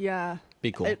 Fuck yeah.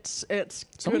 Be cool. It's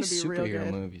So going many to be real superhero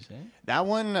good. movies, eh? That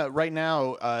one right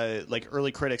now, like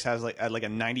early critics has like at like a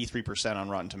 93% on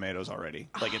Rotten Tomatoes already.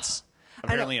 Like it's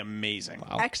apparently amazing.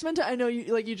 X-Men, I know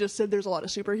you like you just said there's a lot of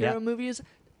superhero Yeah. movies.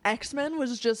 X-Men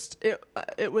was just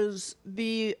it was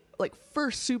the like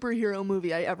first superhero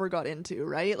movie I ever got into,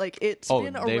 right? Like it's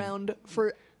been around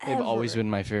for They've always been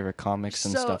my favorite comics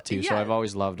and So, stuff too. So yeah. I've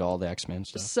always loved all the X-Men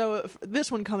stuff. So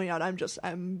this one coming out,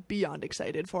 I'm beyond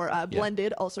excited for.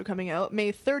 Blended also coming out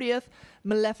May 30th.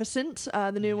 Maleficent,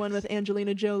 the new one with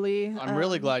Angelina Jolie. I'm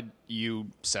really glad you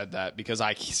said that because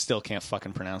I still can't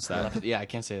fucking pronounce that. Yeah, I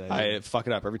can't say that. I fuck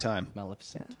it up every time.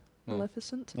 Maleficent.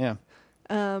 Maleficent. Yeah.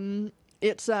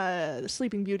 It's a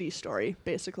Sleeping Beauty story,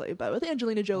 basically, but with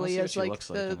Angelina Jolie see what as she like looks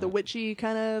like in the it. witchy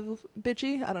kind of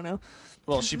bitchy. I don't know.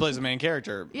 Well, she plays the main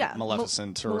character, Yeah,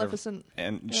 Maleficent, or whatever. Maleficent.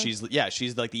 And she's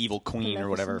like the evil queen or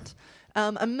whatever.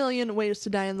 Maleficent. A Million Ways to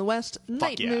Die in the West,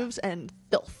 Night yeah. Moves, and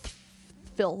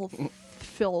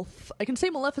Filth. I can say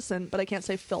Maleficent, but I can't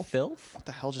say filth. Filth? What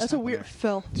the hell just That's a happened weird there?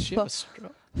 filth. Did she have a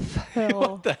stroke? Phil.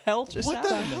 What the hell just What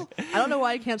the happened? hell? I don't know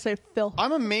why I can't say filth.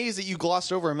 I'm amazed that you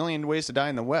glossed over A Million Ways to Die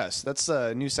in the West. That's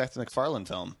a new Seth MacFarlane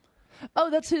film.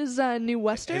 Oh, that's his new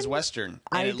western. His Western. And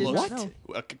I it did looks not know.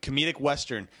 a comedic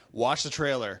Western. Watch the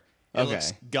trailer. It Okay.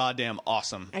 looks goddamn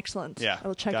awesome. Excellent. Yeah. I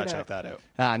will check gotta it check out. that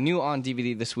out. New on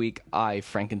DVD this week, I,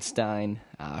 Frankenstein,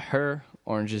 Her,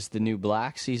 Orange is the New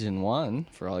Black, Season 1,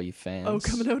 for all you fans. Oh,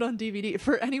 coming out on DVD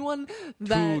for anyone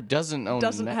that Who doesn't own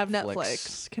have Netflix.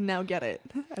 Netflix can now get it.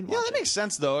 And Yeah, watch that it. makes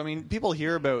sense, though. I mean, people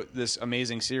hear about this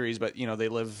amazing series, but, you know, they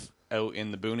live out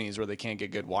in the boonies where they can't get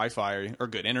good Wi-Fi or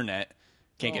good internet.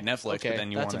 Can't get Netflix, Okay, but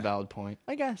then you that's want a valid point.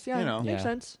 I guess, yeah, You know. makes Yeah.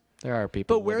 sense. There are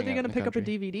people. But where are living they out going to in the pick up a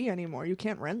country. DVD anymore? You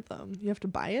can't rent them. You have to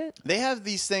buy it. They have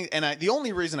these things, and the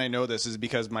only reason I know this is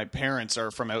because my parents are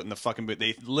from out in the fucking boot.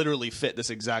 They literally fit this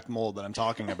exact mold that I'm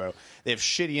talking about. They have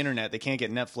shitty internet. They can't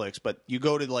get Netflix, but you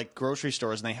go to like grocery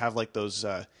stores and they have like those.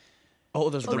 Oh,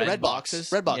 those the red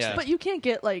boxes. Red boxes. Yeah. But you can't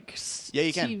get like Yeah,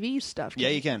 you can. TV stuff. Yeah,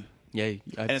 you can, Yeah, I've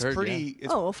and it's heard, pretty. yeah.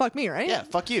 It's, Oh, well, fuck me, right? yeah,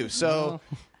 fuck you. So,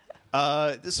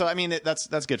 so I mean,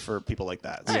 that's good for people like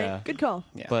that. So, All right, Yeah. good call.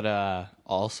 Yeah. But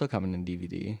also coming in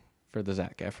DVD for the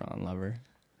Zac Efron lover.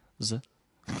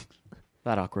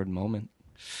 That awkward moment.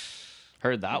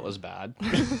 Heard that was bad.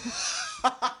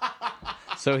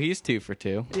 So he's 2 for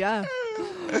 2. Yeah.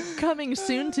 Coming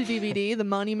soon to DVD, The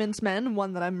Monuments Men,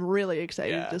 one that I'm really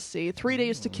excited Yeah. to see. 3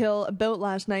 Days to Kill, About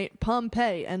Last Night,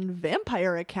 Pompeii, and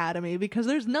Vampire Academy, because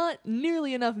there's not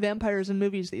nearly enough vampires in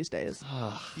movies these days.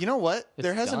 You know what?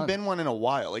 There hasn't done. been one in a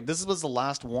while. Like this was the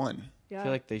last one, Yeah. I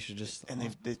feel like they should just. and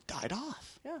they've died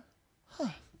off. yeah.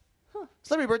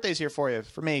 Celebrity birthdays here for you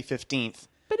for May 15th.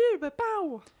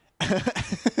 Ba-doo-ba-pow.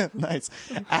 Nice.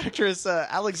 Actress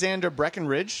Alexandra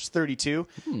Breckenridge is 32.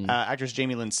 Actress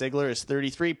Jamie Lynn Sigler is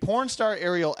 33. Porn star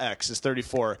Ariel X is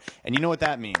 34. And you know what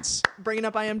that means. Bringing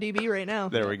up IMDb right now.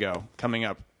 There we go. Coming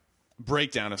up,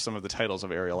 breakdown of some of the titles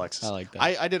of Ariel X. I like that.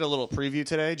 I did a little preview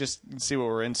today just to see what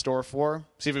we're in store for.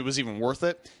 See if it was even worth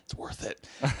it. It's worth it.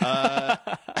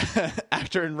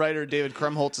 Actor and writer David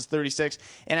Krumholtz is 36.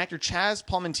 And actor Chaz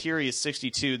Palminteri is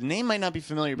 62. The name might not be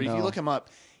familiar, but if you No. look him up,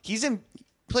 he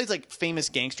plays like famous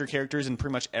gangster characters in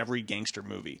pretty much every gangster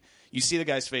movie. You see the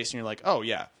guy's face and you're like, oh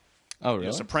yeah. Oh, You know,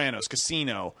 really? Sopranos,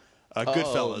 Casino,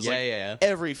 Goodfellas. yeah, like, yeah.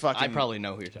 Every fucking... I probably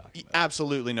know who you're talking You about.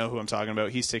 absolutely know who I'm talking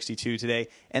about. He's 62 today.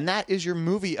 And that is your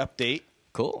movie update.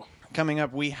 Cool. Coming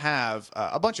up, we have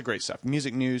a bunch of great stuff.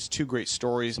 Music news, 2 great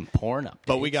stories. Some porn updates.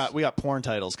 But we got porn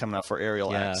titles coming up for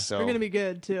Ariel Yeah. X. So They're going to be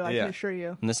good, too, I Yeah. can assure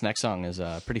you. And this next song is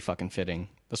pretty fucking fitting.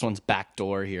 This one's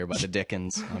Backdoor here by the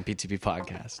Dickens on PTP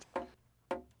Podcast.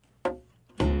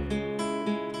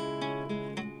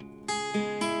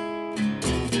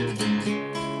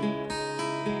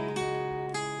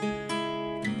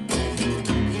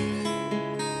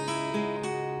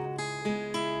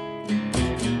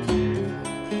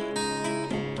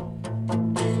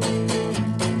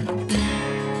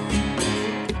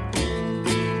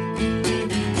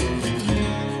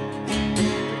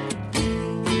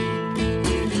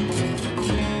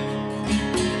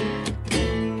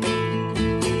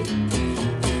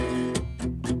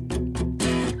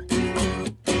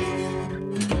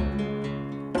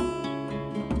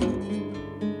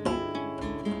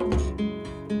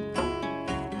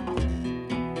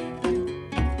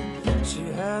 She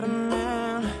had a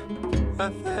man,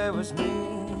 but there was me.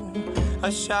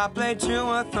 A sharp blade to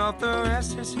her throat, the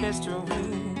rest is history.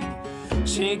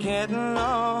 She can't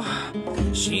know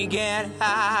She get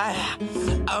high,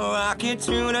 a rocket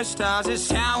to the stars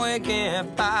is how we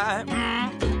get by.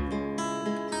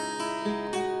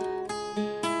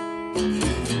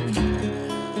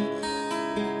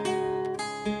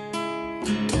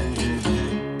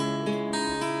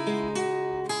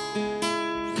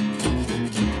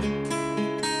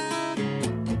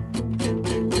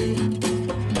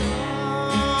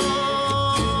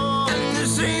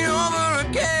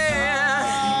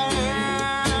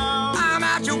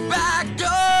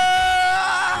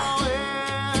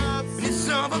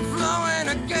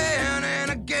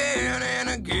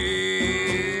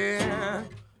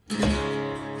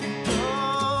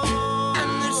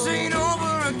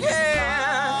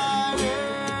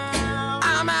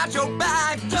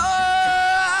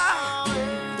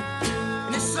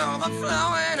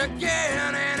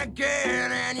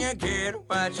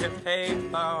 What you pay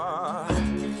for.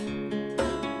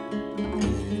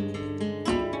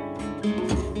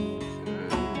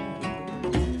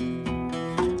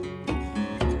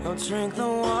 Don't drink the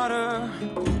water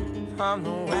from the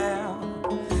well.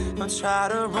 Don't try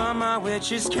to run my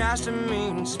witch's cast a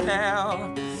mean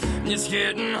spell. It's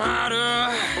getting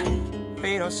hotter,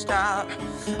 we don't stop.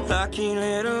 Lucky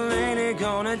little lady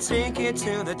gonna take it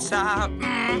to the top.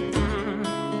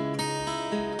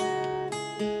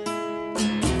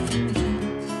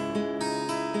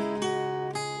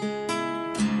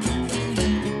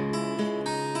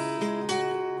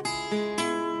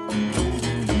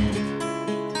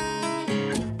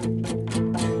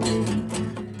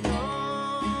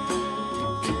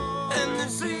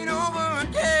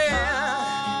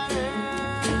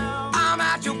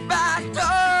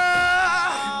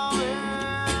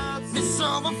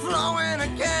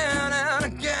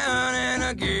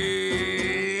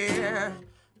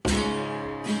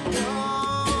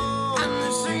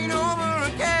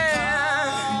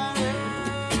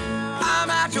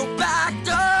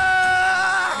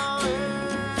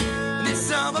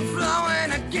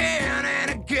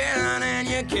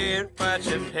 What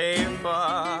you pay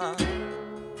for.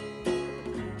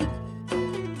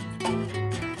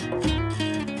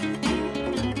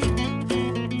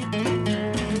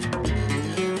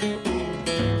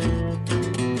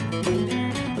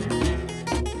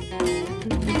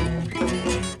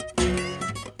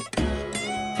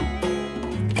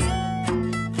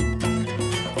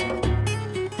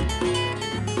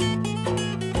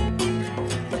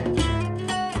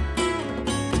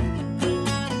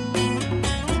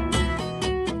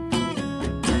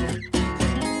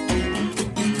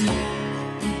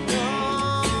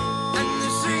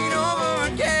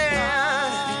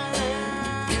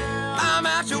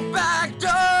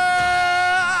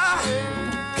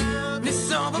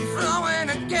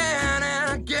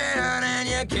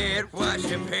 What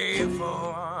you pay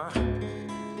for.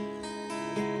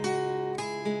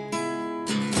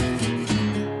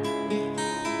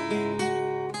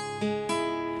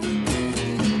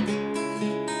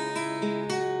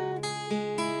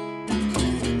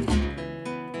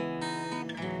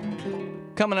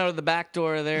 Coming out of the back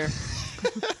door there.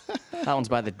 That one's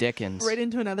by the Dickens. Right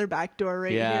into another back door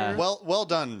right here. Well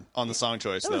done on the song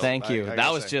choice, though. Thank you. I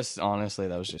that was just, honestly,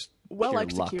 that was just well pure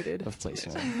executed. Luck of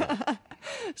placing it.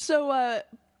 So,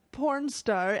 porn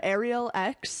star Ariel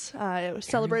X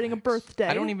celebrating a birthday.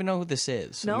 I don't even know who this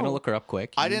is. No. I'm gonna look her up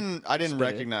quick. I didn't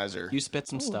recognize her. You spit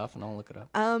some stuff, and I'll look it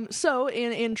up. So,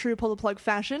 in true pull the plug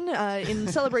fashion, in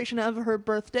celebration of her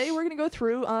birthday, we're gonna go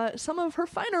through some of her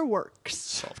finer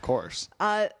works. Of course.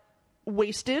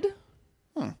 Wasted.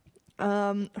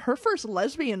 Her first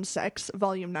lesbian sex,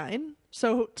 Volume 9.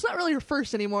 So it's not really her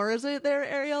first anymore, is it? There,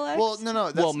 Ariel X. Well,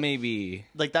 no. Well, maybe.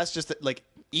 Like that's just like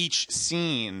each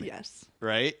scene. Yes.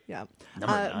 Right. Yeah.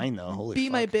 Number 9 though. Holy. Be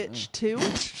fuck. My Bitch 2.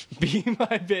 Be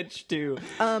My Bitch 2.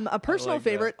 A personal like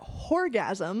favorite,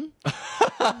 Horgasm.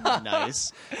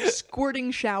 Nice.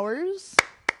 Squirting Showers.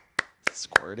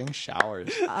 Squirting showers.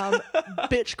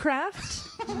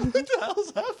 Bitchcraft. What the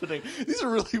hell's happening? These are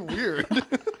really weird.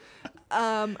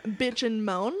 Bitch and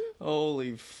Moan.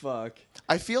 Holy fuck.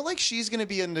 I feel like she's gonna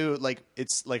be into like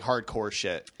it's like hardcore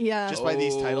shit. Yeah. Just by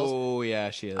these titles. Oh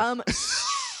yeah, she is.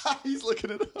 He's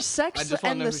looking it up. I Sex just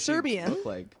wanna and know the who she Serbian. looked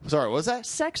like. Sorry, what was that?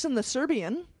 Sex and the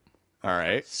Serbian. All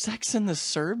right. Sex and the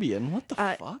Serbian. What the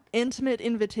fuck? Intimate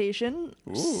Invitation.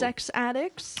 Sex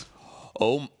Addicts.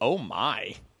 Oh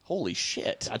my. Holy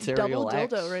shit. That's Double Ariel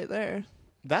X. dildo right there.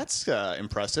 That's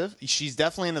impressive. She's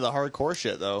definitely into the hardcore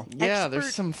shit though. Yeah, there's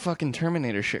Expert- some fucking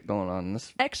Terminator shit going on.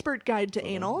 This Expert Guide to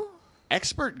Anal.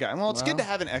 Expert guy. Well, it's good to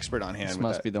have an expert on hand. this with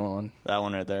must that. be the one. That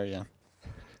one right there, yeah.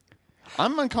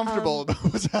 I'm uncomfortable about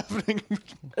what's happening.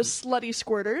 Slutty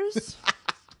Squirters.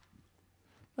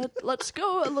 Let's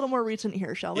go a little more recent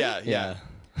here, shall we? Yeah.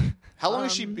 How long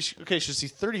is she? Okay,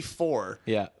 she's 34.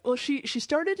 Yeah. Well, she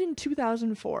started in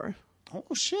 2004. Oh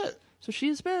shit! So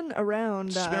she's been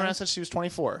around. She's been around since she was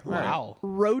 24. Wow.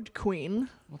 Road Queen.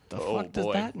 What the fuck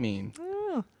does that mean?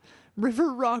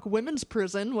 River Rock Women's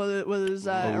Prison was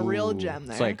a real gem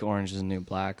there. It's like Orange is the New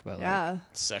Black, but yeah,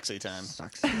 sexy time.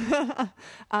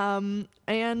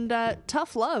 And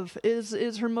Tough Love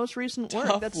is her most recent work.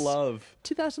 Tough Love,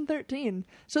 2013.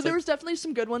 So there was definitely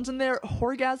some good ones in there.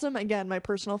 Horgasm, again, my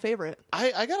personal favorite.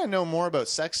 I gotta know more about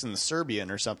Sex in the Serbian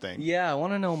or something. Yeah, I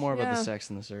want to know more about Yeah. the Sex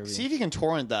in the Serbian. See if you can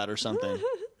torrent that or something.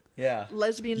 Yeah.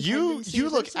 Lesbian. You tendencies,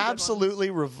 look there's some good absolutely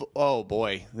oh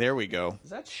boy, there we go. Is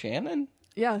that Shannon? ones.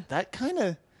 Yeah. That kind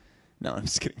of. No, I'm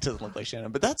just kidding. It doesn't look like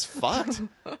Shannon, but that's fucked.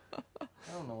 I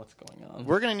don't know what's going on.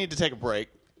 We're gonna need to take a break.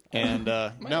 And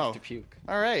Might no. have to puke.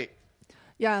 All right.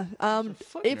 Yeah.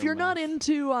 foot in If her you're not mouth.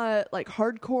 into like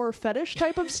hardcore fetish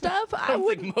type of stuff, I I don't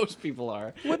think most people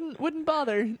are. wouldn't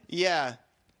bother. Yeah.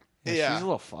 She's a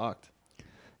little fucked.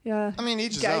 Yeah. I mean,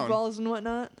 each his Gag own. balls and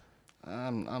whatnot.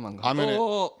 I'm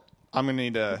uncomfortable. I'm gonna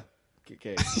need to.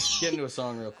 Okay, get into a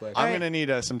song real quick. I'm gonna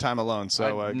need some time alone.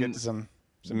 So get to some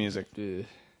music.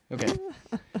 Okay.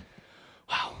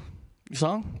 Wow. Your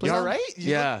song? You all right?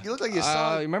 You Yeah. look like you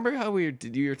saw. Remember how we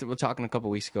were talking a couple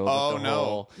weeks ago Oh, about the no.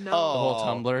 whole, No. the whole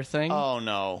Tumblr thing? Oh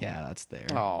no. Yeah, that's there.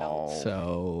 Oh.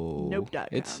 So Nope.com.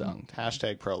 it's sung.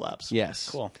 Hashtag prolapse. Yes.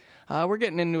 Cool. We're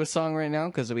getting into a song right now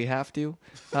because we have to.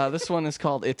 This one is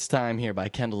called "It's Time" here by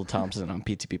Kendall Thompson on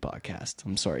PTP Podcast.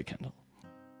 I'm sorry, Kendall.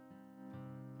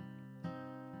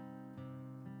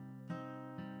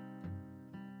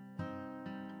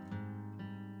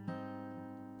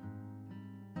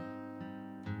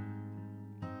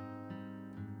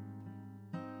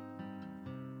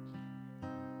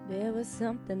 There was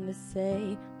something to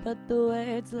say, but the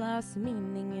words lost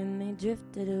meaning and they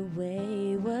drifted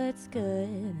away. What's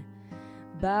good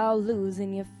about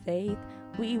losing your faith?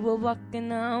 We were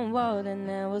walking on water,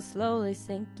 now we're slowly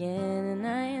sinking. And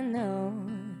I know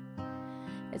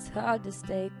it's hard to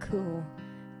stay cool,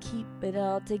 keep it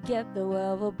all together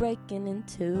while we're breaking in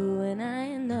two. And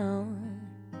I know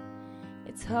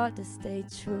it's hard to stay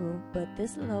true, but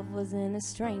this love wasn't a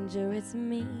stranger. It's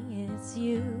me, it's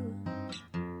you.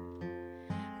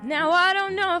 Now I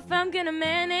don't know if I'm gonna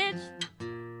manage,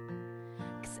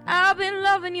 'cause I've been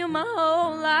loving you my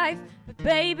whole life. But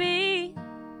baby,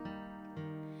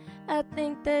 I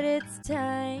think that it's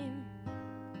time.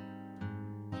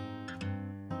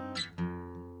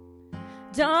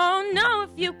 Don't know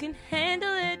if you can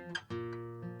handle it,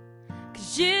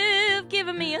 'cause you've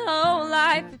given me a whole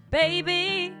life. But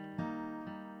baby,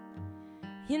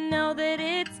 you know that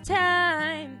it's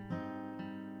time.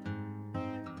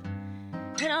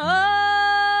 And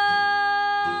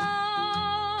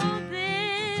all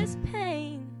this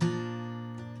pain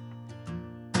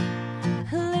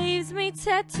leaves me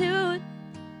tattooed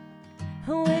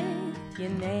with your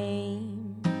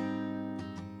name.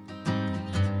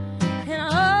 And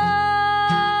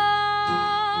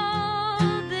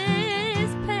all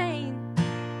this pain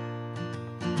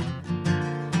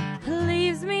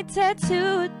leaves me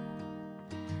tattooed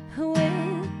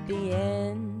with the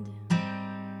end.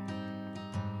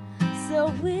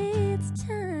 So it's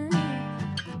time.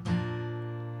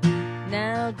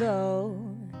 Now go.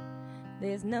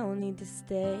 There's no need to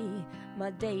stay. My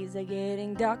days are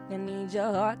getting dark. I need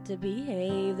your heart to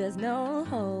behave. There's no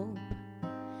hope.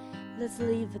 Let's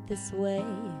leave it this way.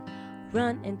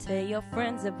 Run and tell your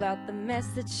friends about the mess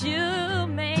that you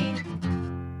made.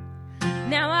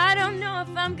 Now I don't know if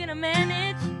I'm gonna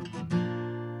manage,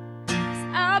 'cause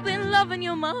I've been loving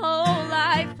you my whole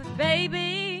life. But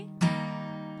baby,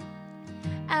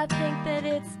 I think that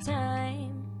it's time.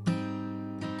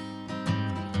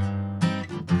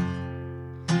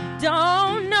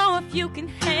 Don't know if you can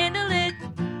handle it,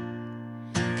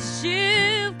 'cause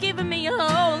you've given me your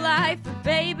whole life. But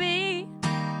baby,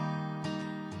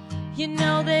 you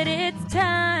know that it's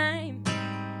time.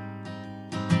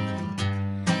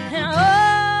 And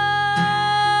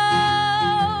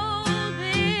all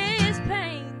this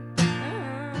pain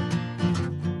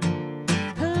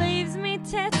leaves me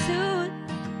tattooed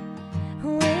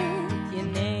with your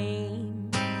name.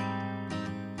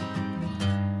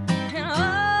 And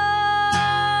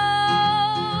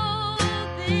all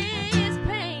this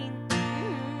pain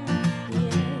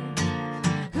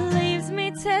leaves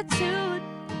me tattooed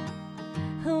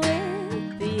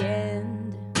with the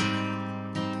end.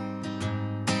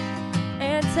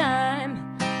 And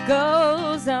time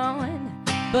goes on,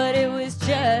 but it was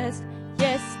just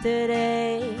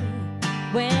yesterday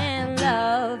when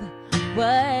love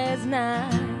was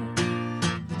not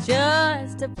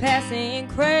just a passing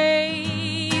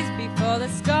craze before the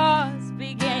scars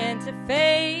began to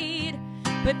fade.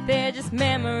 But they're just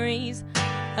memories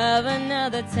of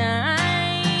another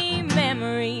time,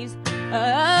 memories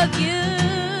of you.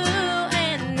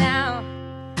 And now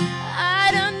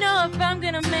I don't know if I'm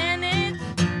gonna manage,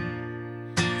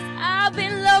 'cause I've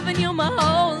been loving you my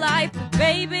whole life, but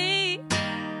baby,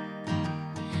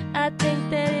 I think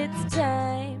that it's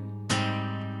time.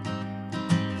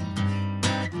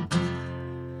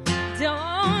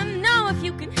 Don't know if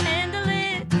you can handle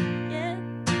it, yeah.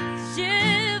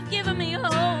 You've given me your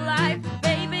whole life,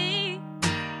 baby.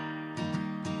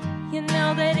 You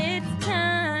know that it's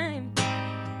time.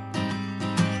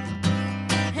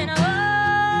 And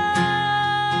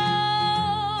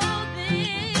oh,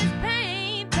 this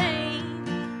pain,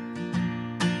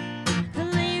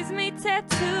 leaves me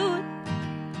tattooed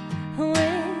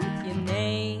with your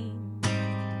name.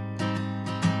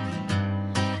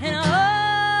 And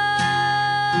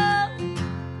oh,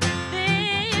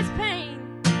 this pain,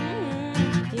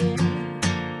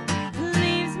 yeah,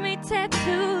 leaves me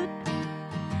tattooed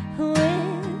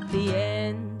with the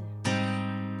end.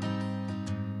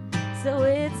 So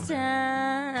it's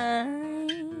time.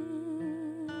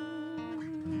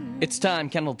 It's time,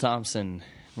 Kendall Thompson.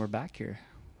 We're back here.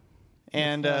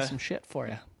 And We've got some shit for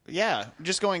you. Yeah,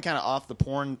 just going kind of off the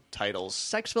porn titles.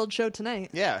 Sex-filled show tonight.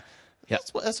 Yeah. Yep.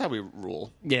 That's how we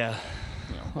rule. Yeah.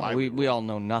 You know, Well, we all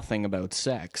know nothing about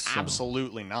sex. So.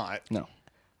 Absolutely not. No.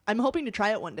 I'm hoping to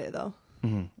try it one day, though.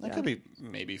 That could be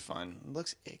maybe fun. It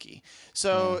looks icky.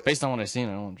 So, Based on what I've seen,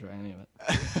 I don't want to try any of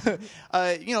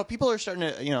it. you know, people are starting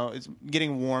to, you know, it's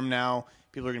getting warm now.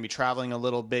 People are going to be traveling a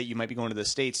little bit. You might be going to the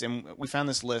States. And we found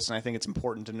this list, and I think it's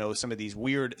important to know some of these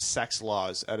weird sex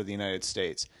laws out of the United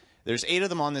States. There's 8 of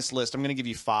them on this list. I'm going to give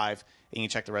you 5, and you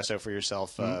can check the rest out for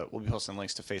yourself. We'll be posting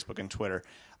links to Facebook and Twitter.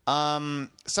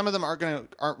 Some of them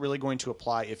aren't really going to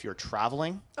apply if you're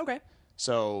traveling. Okay.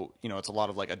 So, you know, it's a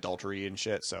lot of like adultery and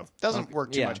shit, so it doesn't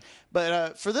work too yeah. much.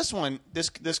 But for this one, this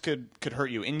could hurt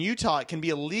you. In Utah, it can be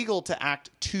illegal to act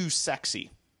too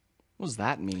sexy. What does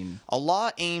that mean? A law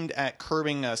aimed at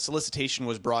curbing solicitation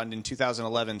was brought in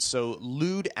 2011, so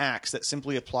lewd acts that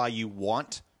simply imply you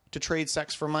want to trade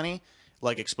sex for money,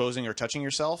 like exposing or touching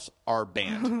yourself, are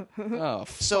banned. Oh,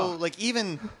 So, like,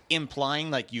 even implying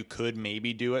like you could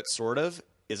maybe do it, sort of,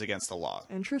 is against the law.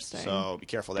 Interesting. So be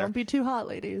careful there. Don't be too hot,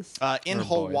 ladies. In Or boys.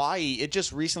 Hawaii, it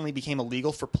just recently became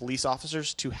illegal for police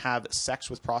officers to have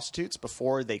sex with prostitutes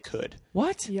before they could,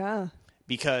 what? Yeah.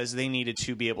 because they needed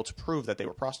to be able to prove that they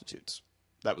were prostitutes.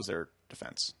 That was their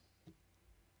defense.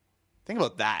 Think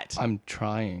about that. I'm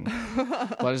trying.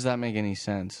 Why does that make any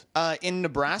sense? In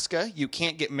Nebraska, you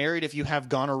can't get married if you have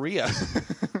gonorrhea.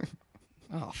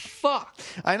 Oh, fuck.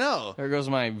 I know. There goes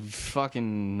my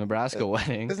fucking Nebraska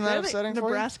wedding. Isn't that upsetting for you?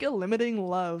 Nebraska limiting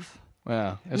love.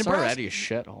 Yeah, it's Nebraska- already a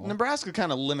shithole. Nebraska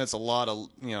kind of limits a lot of,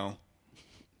 you know,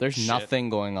 There's shit. nothing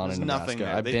going on There's in Nebraska. nothing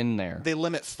there. I've been there. They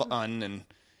limit fun and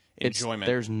enjoyment.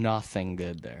 There's nothing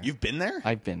good there. You've been there?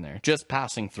 I've been there. Just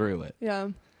passing through it Yeah.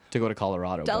 to go to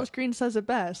Colorado. Dallas but Green says it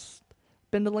best.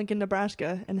 Been to Lincoln,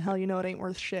 Nebraska, and hell, you know it ain't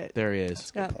worth shit. there he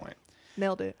is. Yeah. Good point.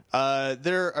 Nailed it.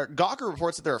 Gawker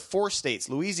reports that there are 4 states,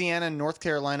 Louisiana, North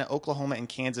Carolina, Oklahoma, and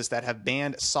Kansas, that have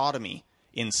banned sodomy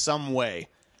in some way,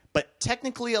 but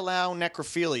technically allow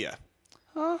necrophilia.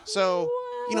 So,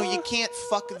 you know, you can't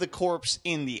fuck the corpse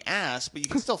in the ass, but you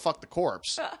can still fuck the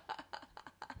corpse.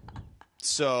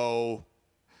 So,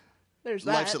 There's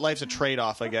that. life's a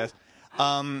trade-off, I guess.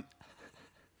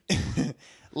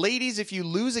 Ladies, if you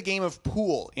lose a game of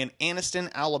pool in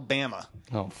Anniston, Alabama,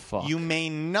 Oh, fuck. you may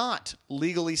not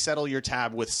legally settle your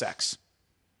tab with sex.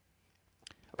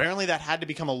 Apparently that had to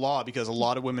become a law because a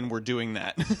lot of women were doing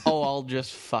that. Oh, I'll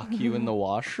just fuck you in the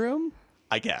washroom?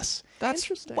 I guess. That's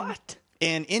Interesting. what?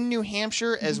 And in New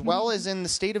Hampshire, as well as in the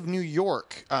state of New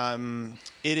York,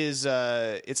 it's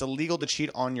illegal to cheat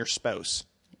on your spouse.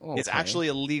 It's Okay. actually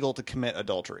illegal to commit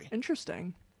adultery.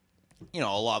 Interesting. You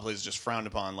know, a lot of places just frowned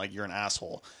upon, like you're an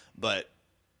asshole, but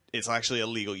it's actually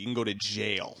illegal. You can go to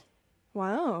jail.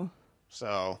 Wow.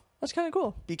 So That's kind of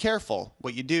cool. be careful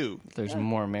what you do. There's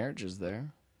more marriages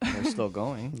there. They're still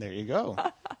going. There you go.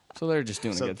 So they're just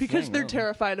doing a good Because thing. they're really.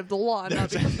 terrified of the law,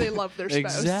 not because they love their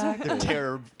spouse. Exactly.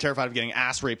 Terrified of getting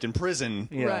ass raped in prison.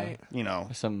 Yeah. Right. You know.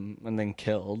 And then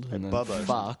killed and then Bubba.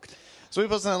 fucked. So we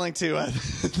posted that link to.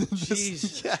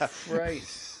 Jesus. Yeah. Right.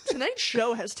 Tonight's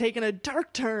show has taken a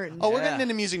dark turn. Oh, we're Yeah. getting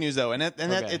into music news though, and that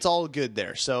Okay. it's all good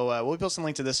there. So we'll be posting a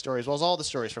link to this story as well as all the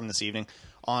stories from this evening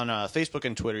on Facebook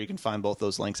and Twitter. You can find both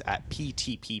those links at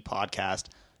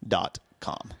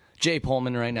ptppodcast.com. Jay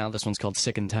Pullman right now. This one's called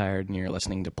Sick and Tired, and you're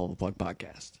listening to Pull the Plug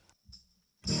Podcast.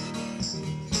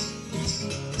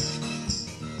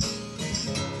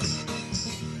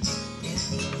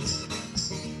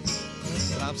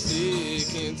 I'm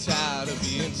sick and tired of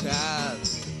being tired.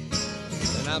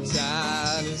 And I'm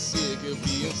tired and sick of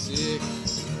being sick.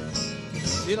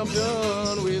 Said I'm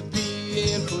done with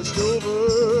being pushed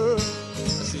over. I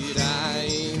said I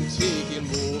ain't taking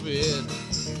more of it.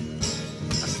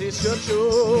 I said shut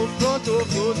your front door,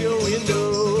 close your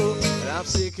window. And I'm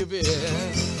sick of it.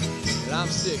 And I'm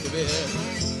sick of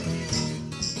it.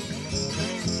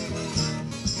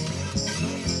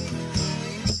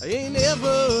 I ain't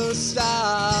never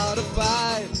start a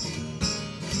fight,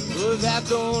 but that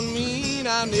don't mean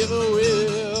I never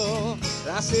will.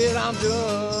 I said I'm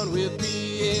done with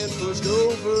being pushed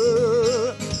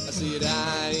over. I said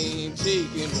I ain't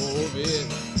taking more of it.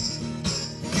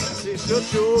 I said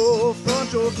shut your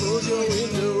front door, close your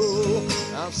window.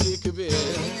 I'm sick of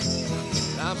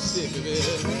it. I'm sick of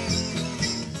it.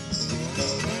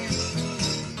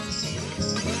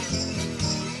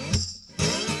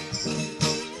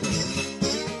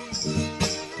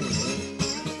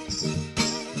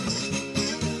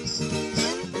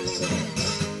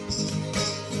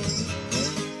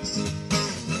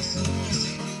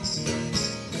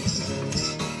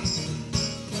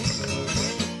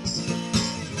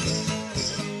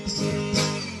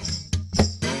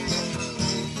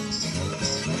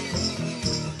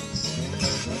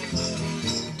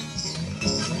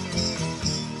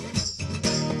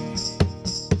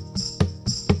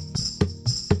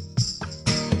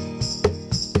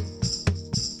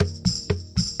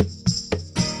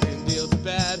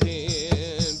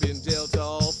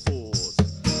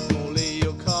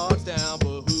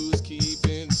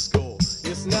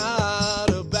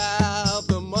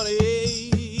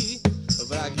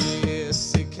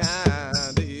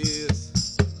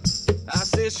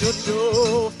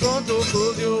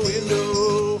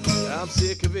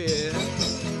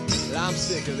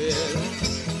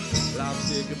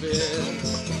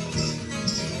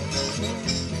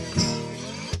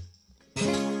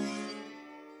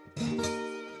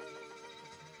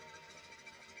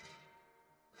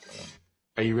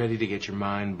 Are you ready to get your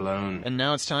mind blown? And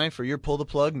now it's time for your Pull the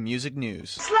Plug music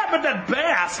news. Slap at that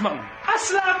bass, man. I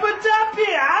slap at that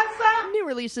bass. New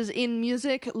releases in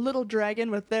music. Little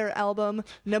Dragon with their album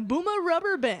Nabuma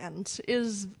Rubber Band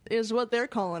is what they're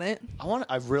calling it.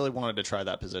 I really wanted to try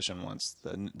that position once.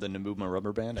 The Nabuma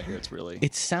Rubber Band. I hear it's really.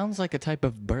 It sounds like a type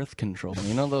of birth control.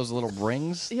 You know those little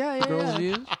rings girls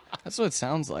use? That's what it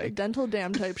sounds like. Dental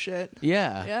dam type shit.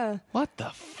 Yeah. Yeah. What the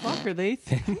fuck are they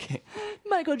thinking?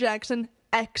 Michael Jackson,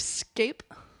 Escape.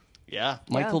 Yeah.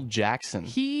 Michael Jackson.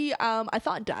 He, I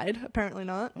thought died. Apparently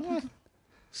not.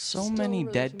 So many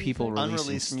dead people releasing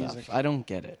Unreleased stuff. music. I don't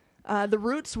get it. The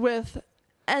Roots with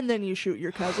And Then You Shoot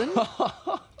Your Cousin.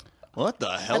 What the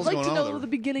hell's I'd like going to on know there? the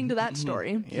beginning to that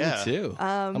story. Yeah. Me too.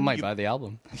 I might buy the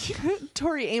album.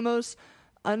 Tori Amos,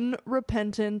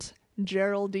 Unrepentant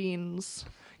Geraldines.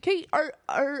 Okay,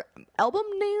 are album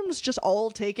names just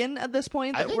all taken at this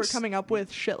point that we're coming up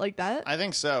with shit like that? I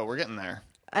think so. We're getting there.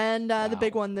 And the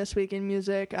big one this week in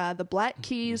music, the Black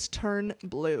Keys Turn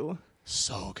Blue.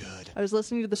 So good. I was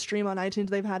listening to the stream on iTunes.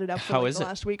 They've had it up for the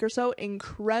last week or so.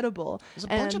 Incredible. There's a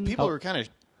bunch of people who are kind of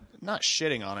not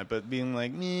shitting on it, but being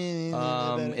like,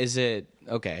 Is it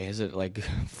okay? Is it like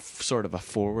sort of a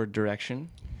forward direction?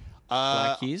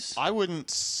 Black Keys? I wouldn't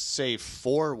say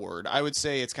forward. I would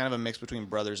say it's kind of a mix between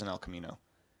Brothers and El Camino.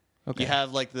 Okay. You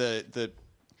have like the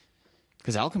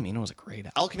because El Camino was a great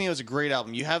album. El Camino is a great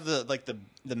album. You have the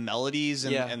melodies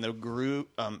and the groove,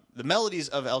 the melodies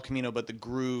of El Camino, but the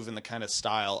groove and the kind of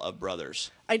style of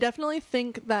Brothers. I definitely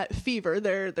think that Fever,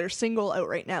 their single out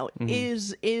right now,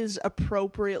 is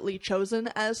appropriately chosen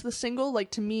as the single. Like,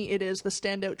 to me, it is the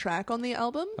standout track on the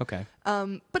album. Okay.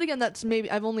 But again, that's maybe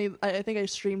I think I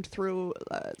streamed through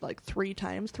like 3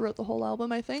 times throughout the whole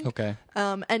album, I think. Okay.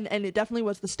 And it definitely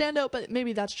was the standout, but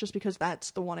maybe that's just because that's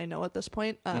the one I know at this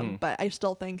point. But I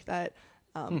still think that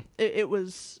it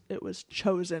was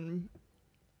chosen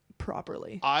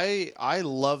properly. I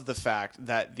love the fact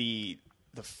that the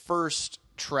first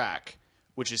track,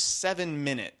 which is 7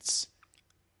 minutes.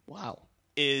 Wow.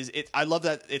 I love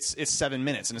that it's 7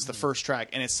 minutes and it's the first track,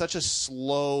 and it's such a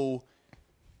slow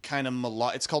kind of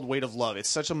it's called Weight of Love. It's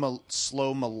such a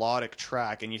slow melodic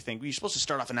track, and you think you're supposed to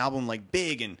start off an album like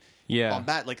big and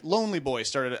bombastic. Like Lonely Boy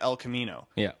started at El Camino.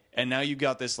 Yeah. And now you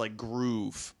got this like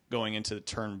groove going into the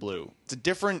Turn Blue. It's a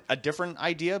different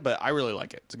idea, but I really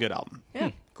like it. It's a good album. Yeah.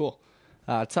 Cool.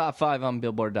 Top 5 on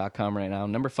Billboard.com right now.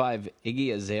 Number 5,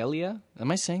 Iggy Azalea.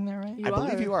 Am I saying that right? You I are.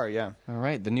 believe you are, yeah. All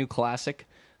right, the new classic.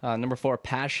 Number 4,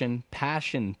 Passion,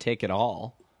 Take It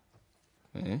All.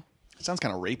 It sounds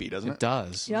kind of rapey, doesn't it? It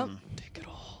does. Yep. Take it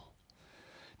all.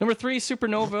 Number 3,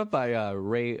 Supernova by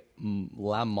Ray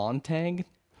LaMontagne.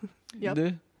 Yep.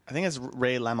 I think it's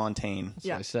Ray LaMontagne. That's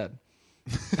what I said.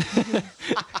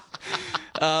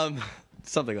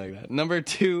 Something like that. Number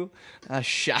 2,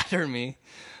 Shatter Me.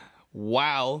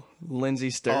 Wow, Lindsay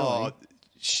Sterling. Oh,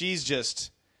 she's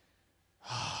just...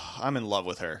 I'm in love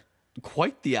with her.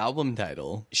 Quite the album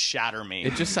title. Shatter Me.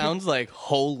 It just sounds like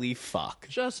holy fuck.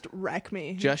 Just wreck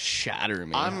me. Just shatter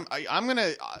me. I'm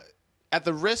gonna, at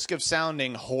the risk of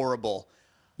sounding horrible...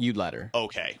 You'd let her.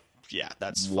 Okay. Yeah,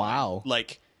 that's fine. Wow.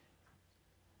 Like,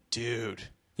 dude.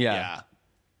 Yeah.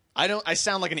 I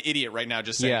sound like an idiot right now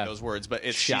just saying those words, but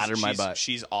it's Shatter my butt.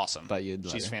 She's awesome. But you'd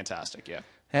let she's her. fantastic, yeah.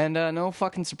 And no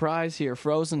fucking surprise here.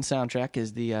 Frozen soundtrack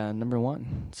is the number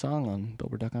 1 song on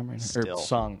Billboard.com right now. Still.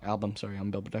 Or album,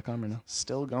 on Billboard.com right now.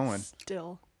 Still going.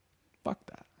 Still. Fuck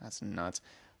that. That's nuts.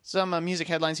 Some music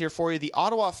headlines here for you. The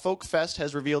Ottawa Folk Fest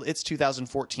has revealed its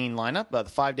 2014 lineup. The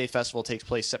 5-day festival takes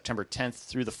place September 10th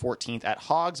through the 14th at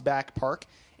Hogsback Park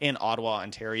in Ottawa,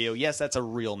 Ontario. Yes, that's a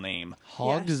real name.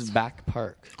 Hogsback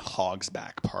Park.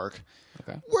 Hogsback Park.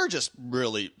 Okay.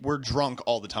 We're drunk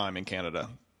all the time in Canada,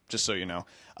 just so you know.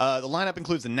 The lineup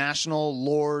includes the National,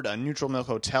 Lord, Neutral Milk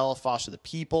Hotel, Foster the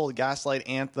People, the Gaslight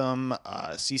Anthem,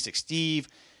 C6 Steve,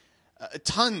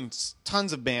 tons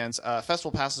of bands.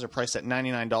 Festival passes are priced at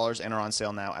 $99 and are on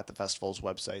sale now at the festival's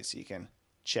website, so you can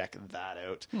check that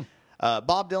out.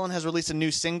 Bob Dylan has released a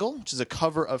new single, which is a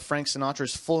cover of Frank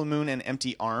Sinatra's Full Moon and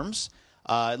Empty Arms.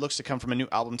 It looks to come from a new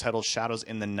album titled Shadows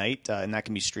in the Night, and that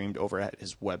can be streamed over at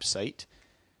his website.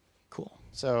 Cool.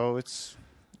 So it's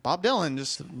Bob Dylan,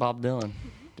 just Bob Dylan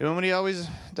doing what he always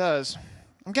does.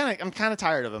 I'm kind of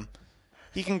tired of him.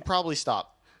 He can probably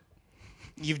stop.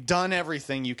 You've done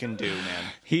everything you can do, man.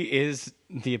 He is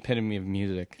the epitome of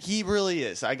music. He really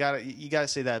is. You gotta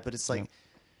say that, but it's like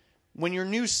when your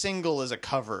new single is a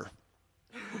cover.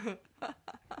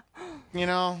 You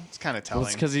know, it's kind of telling. Well,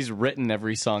 it's because he's written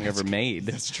every song ever made.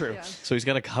 That's true. Yeah. So he's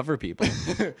got to cover people.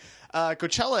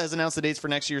 Coachella has announced the dates for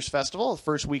next year's festival. The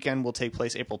first weekend will take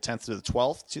place April 10th through the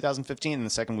 12th, 2015, and the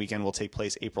second weekend will take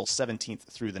place April 17th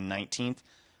through the 19th.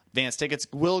 Advance tickets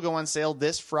will go on sale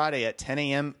this Friday at 10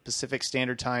 a.m. Pacific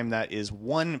Standard Time. That is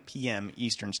 1 p.m.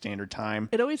 Eastern Standard Time.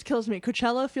 It always kills me.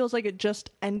 Coachella feels like it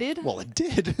just ended. Well, it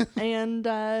did. And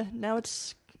now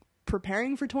it's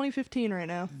preparing for 2015 right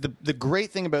now. The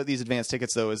great thing about these advance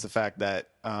tickets, though, is the fact that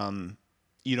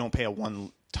you don't pay a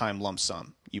one-time lump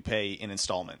sum. You pay in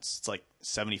installments. It's like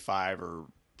 $75 or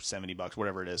 $70,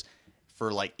 whatever it is,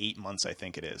 for like 8 months, I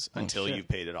think it is, until you've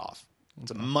paid it off.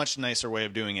 It's a much nicer way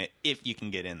of doing it if you can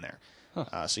get in there.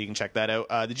 So you can check that out.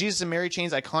 The Jesus and Mary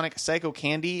Chain's iconic Psycho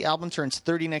Candy album turns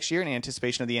 30 next year. In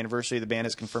anticipation of the anniversary, the band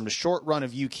has confirmed a short run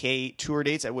of UK tour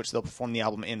dates at which they'll perform the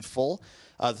album in full.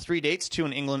 The 3 dates, 2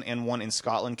 in England and 1 in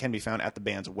Scotland, can be found at the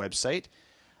band's website.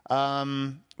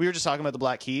 We were just talking about the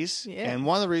Black Keys. Yeah. And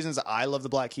one of the reasons I love the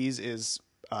Black Keys is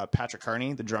Patrick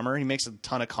Carney, the drummer. He makes a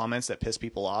ton of comments that piss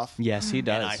people off. Yes, he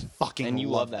does. And I fucking and you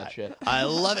love that shit. I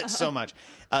love it so much.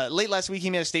 Late last week, he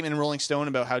made a statement in Rolling Stone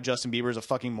about how Justin Bieber is a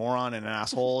fucking moron and an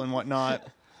asshole and whatnot.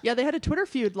 Yeah, they had a Twitter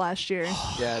feud last year.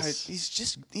 Yes.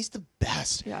 He's the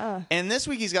best. Yeah. And this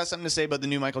week, he's got something to say about the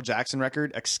new Michael Jackson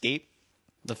record, Escape.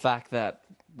 The fact that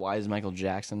why is Michael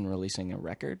Jackson releasing a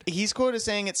record? He's quoted as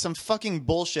saying it's some fucking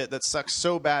bullshit that sucks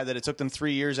so bad that it took them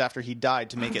 3 years after he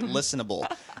died to make it listenable.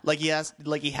 Like he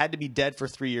had to be dead for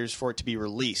 3 years for it to be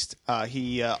released.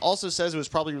 He also says it was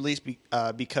probably released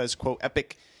because, quote,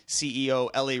 Epic CEO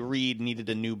L.A. Reid needed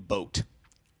a new boat.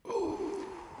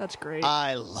 That's great.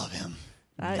 I love him.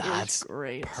 That's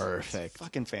great. Perfect.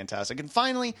 Fucking fantastic. And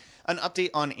finally, an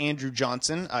update on Andrew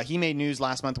Johnson. He made news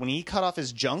last month when he cut off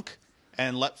his junk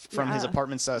and left from his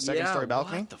apartment's second-story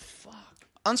balcony. What the fuck?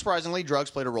 Unsurprisingly, drugs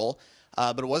played a role,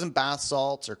 but it wasn't bath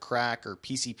salts or crack or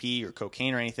PCP or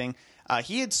cocaine or anything.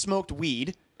 He had smoked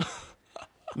weed.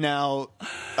 Now,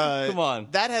 come on,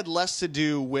 that had less to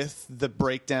do with the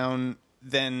breakdown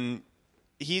than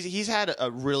he's had a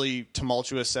really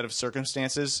tumultuous set of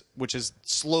circumstances, which has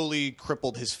slowly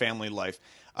crippled his family life.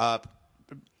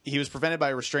 He was prevented by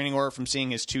a restraining order from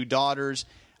seeing his 2 daughters.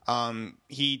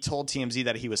 He told TMZ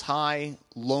that he was high,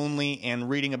 lonely, and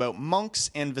reading about monks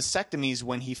and vasectomies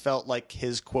when he felt like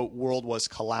his, quote, world was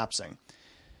collapsing.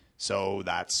 So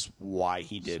that's why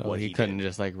he did what he did. He couldn't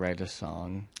just like write a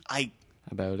song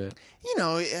about it. You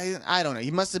know, I don't know.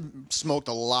 He must have smoked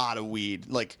a lot of weed,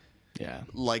 like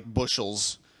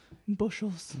bushels.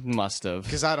 Bushels. Must have.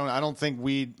 Because I don't think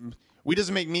weed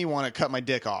doesn't make me want to cut my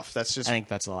dick off. That's just. I think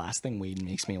that's the last thing weed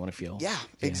makes me want to feel. Yeah,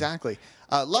 exactly.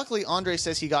 Luckily, Andre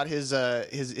says he got his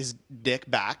dick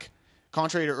back.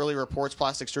 Contrary to early reports,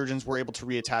 plastic surgeons were able to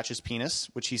reattach his penis,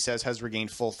 which he says has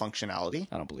regained full functionality.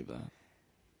 I don't believe that.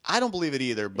 I don't believe it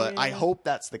either, but I Yeah. hope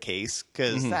that's the case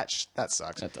because that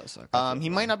sucks. That does suck. He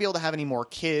might not be able to have any more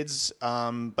kids,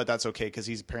 but that's okay because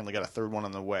he's apparently got a third one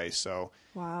on the way. So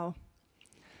Wow.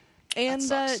 And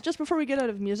sucks. just before we get out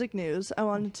of music news, I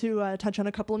wanted to touch on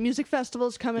a couple of music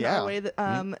festivals coming Yeah. our way.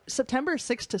 September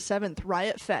 6th to 7th,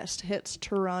 Riot Fest hits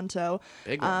Toronto.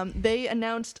 Big one. They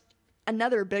announced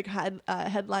another big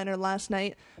headliner last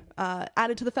night,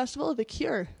 added to the festival, The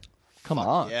Cure. Come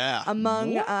on. yeah,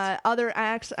 Among other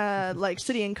acts like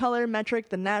City and Color, Metric,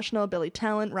 The National, Billy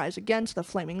Talent, Rise Against, The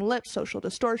Flaming Lips, Social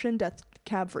Distortion, Death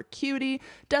Cab for Cutie,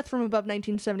 Death from Above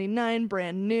 1979,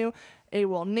 Brand New,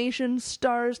 AWOL Nation,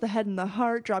 Stars, The Head and the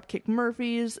Heart, Dropkick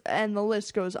Murphys, and the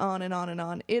list goes on and on and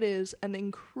on. It is an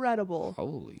incredible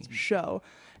show.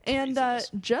 And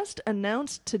just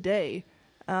announced today,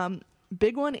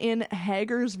 big one in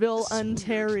Hagersville,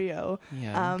 Ontario.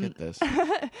 Yeah, I don't get this.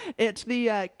 It's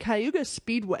the Cayuga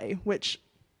Speedway, which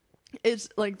is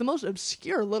like the most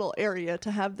obscure little area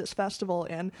to have this festival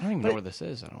in. I don't even But know where this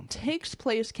is. I don't think. takes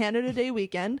place Canada Day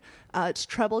weekend. It's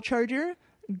Treble Charger,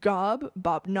 Gob,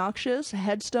 Bob Noxious,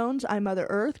 Headstones, I Mother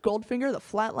Earth, Goldfinger, The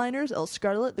Flatliners, El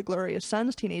Scarlet, The Glorious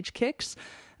Sons, Teenage Kicks,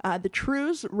 The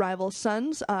Trues, Rival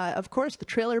Sons, of course, the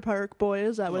Trailer Park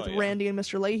Boys with Randy and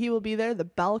Mr. Leahy will be there, The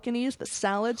Balconies, The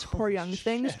Salads, Poor Young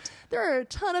Things. There are a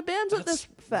ton of bands at this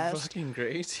fest. Fucking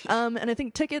great. And I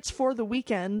think tickets for the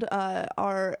weekend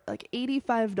are like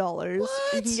 $85.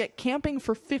 You can get camping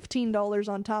for $15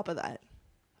 on top of that.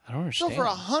 I don't So understand.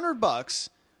 for $100,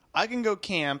 I can go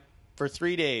camp for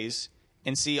 3 days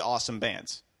and see awesome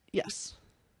bands. Yes.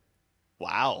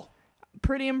 Wow.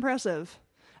 Pretty impressive.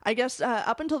 I guess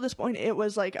up until this point, it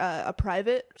was like a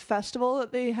private festival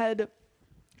that they had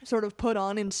sort of put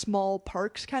on in small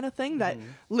parks kind of thing that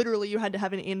literally you had to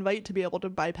have an invite to be able to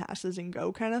buy passes and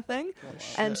go kind of thing.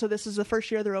 And so this is the first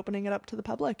year they're opening it up to the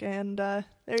public. And there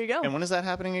you go. And when is that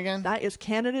happening again? That is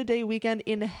Canada Day weekend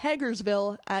in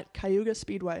Hagersville at Cayuga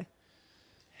Speedway.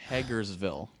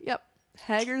 Hagersville. Yep.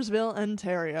 Hagersville,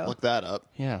 Ontario. Look that up.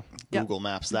 Yeah. Google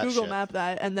Maps that Google shit. Map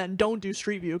that, and then don't do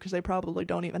Street View because they probably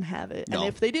don't even have it. No. And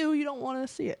if they do, you don't want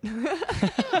to see it.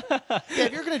 Yeah,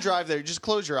 if you're going to drive there, just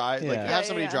close your eye. Like, Yeah. have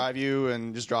somebody Yeah. drive you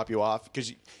and just drop you off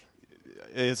because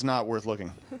it's not worth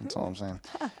looking. That's all I'm saying.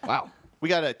 Wow. We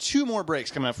got 2 more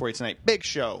breaks coming up for you tonight. Big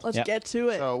show. Let's Yep. get to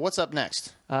it. So what's up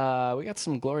next? We got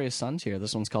some Glorious Sons here.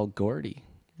 This one's called Gordy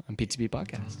on PTB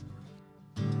Podcast.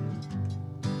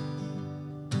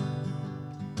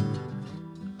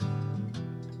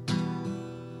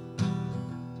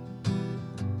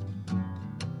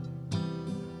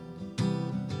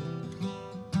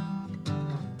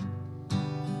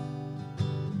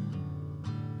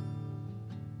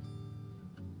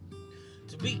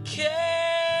 To be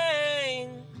king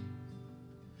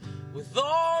with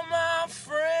all my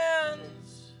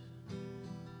friends,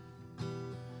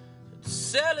 to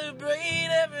celebrate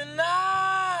every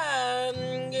night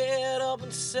and get up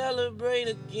and celebrate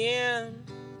again.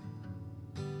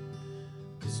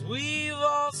 'Cause we've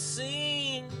all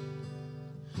seen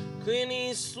Clint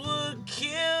Eastwood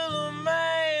kill a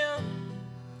man,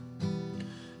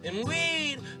 and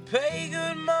we'd pay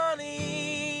good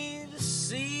money to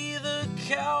see the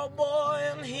cowboy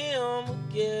and him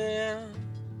again.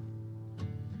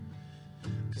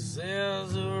 'Cause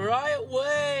there's a right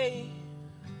way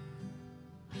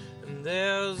and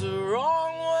there's a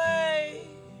wrong way,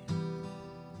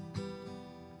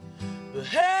 but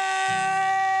hey,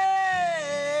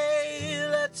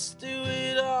 let's do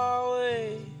it our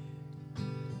way.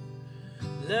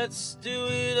 Let's do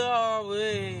it our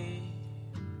way.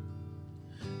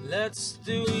 Let's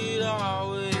do it our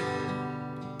way.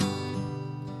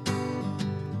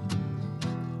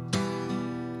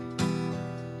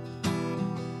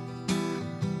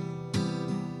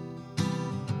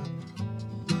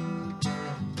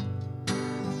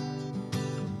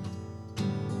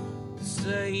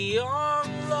 Say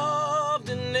young, loved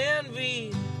and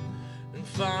envied, and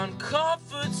find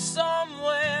comfort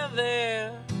somewhere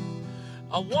there.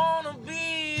 I wanna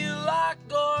be like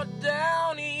Gord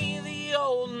Downey, the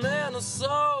old man is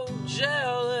so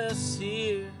jealous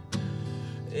here,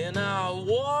 and I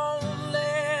won't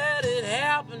let it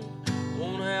happen.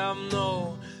 Won't have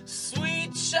no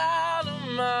sweet child of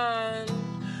mine.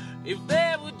 If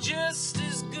they were just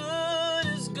as good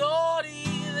as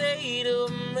Gordy, they'd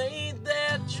have made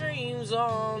their dreams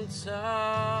on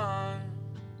time.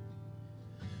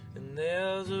 And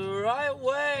there's a right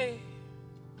way,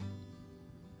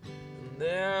 and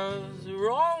there's a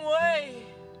wrong way.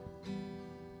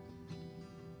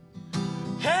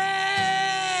 Hey,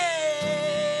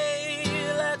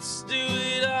 let's do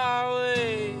it our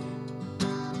way.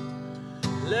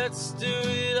 Let's do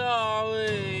it our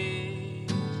way.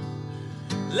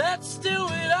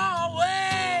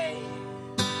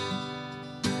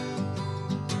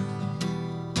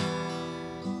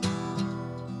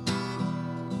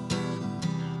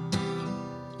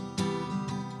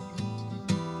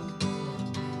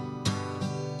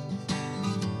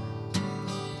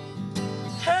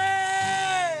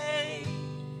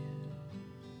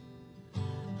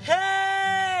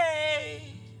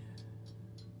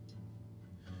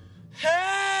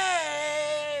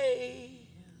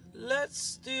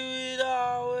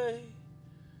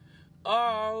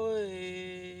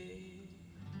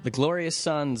 The Glorious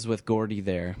Sons with Gordy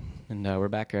there. And we're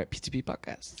back here at PTP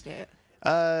Podcast.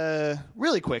 Yeah.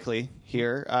 Really quickly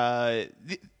here,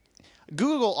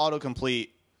 Google autocomplete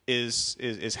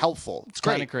is helpful. It's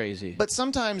kinda great. crazy. But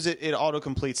sometimes it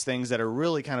autocompletes things that are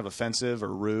really kind of offensive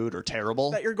or rude or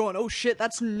terrible. That you're going, oh shit,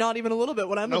 that's not even a little bit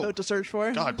what I'm about to search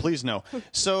for. God, please no.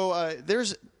 So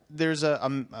there's a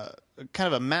kind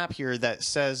of a map here that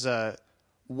says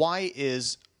why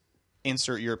is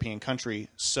insert European country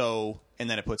so, and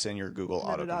then it puts in your Google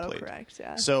And then it autocomplete. autocorrects,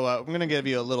 yeah. So I'm going to give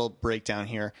you a little breakdown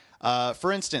here.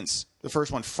 For instance, the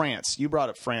first one, France. You brought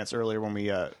up France earlier when we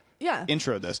Yeah.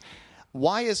 introed this.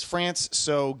 Why is France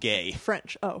so gay?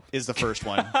 French. Oh. Is the first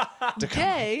one. to come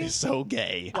Gay? up. So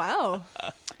gay. Wow.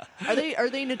 Are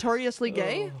they notoriously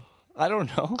gay? I don't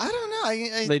know. I don't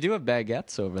know. They do have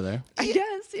baguettes over there. I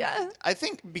guess, yeah. I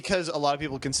think because a lot of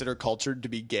people consider cultured to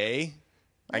be gay.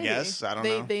 I Maybe. guess. I don't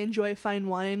know. They enjoy fine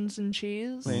wines and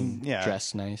cheese. Yeah.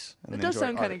 Dress nice. It does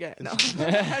sound kind of gay. No,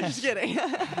 I'm just kidding.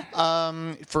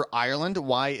 For Ireland,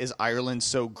 why is Ireland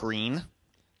so green?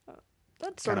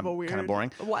 That's sort of a weird. Kind of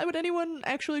boring. Why would anyone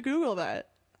actually Google that?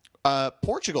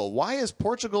 Portugal. Why is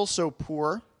Portugal so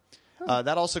poor?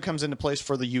 That also comes into place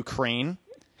for the Ukraine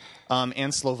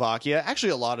and Slovakia.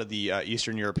 Actually, a lot of the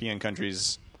Eastern European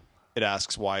countries, it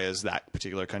asks why is that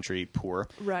particular country poor.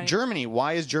 Right. Germany.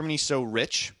 Why is Germany so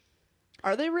rich?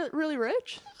 Are they really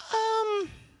rich?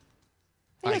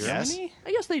 I guess.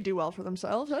 I guess they do well for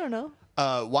themselves. I don't know.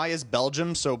 Why is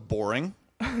Belgium so boring?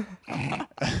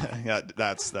 Yeah,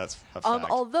 that's a fact.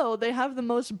 Although they have the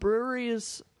most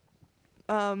breweries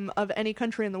of any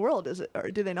country in the world, is it? Or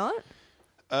do they not?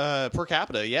 Per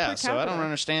capita, yeah. Per So I don't capita.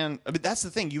 understand. I mean, that's the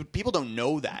thing. People don't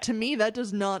know that. To me, that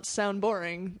does not sound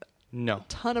boring. No.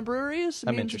 Ton of breweries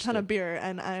I'm means a ton interested. of beer,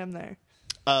 and I am there.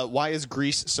 Why is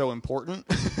Greece so important?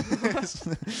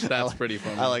 That's pretty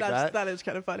funny. I like that. That is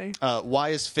kind of funny. Why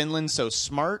is Finland so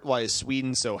smart? Why is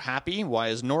Sweden so happy? Why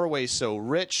is Norway so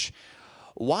rich?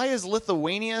 Why is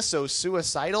Lithuania so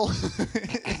suicidal?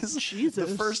 Jesus.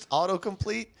 The first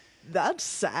autocomplete. That's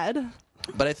sad.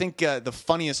 But I think the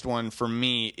funniest one for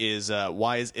me is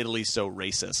why is Italy so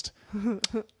racist?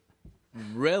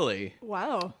 Really?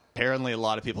 Wow. Apparently, a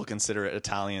lot of people consider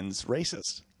Italians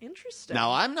racist. Interesting.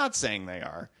 Now, I'm not saying they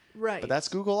are. Right. But that's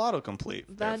Google autocomplete.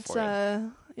 there That's for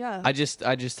you. yeah. I just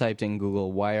typed in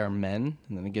Google why are men,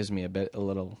 and then it gives me a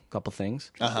couple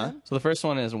things. Uh-huh. So the first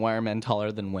one is why are men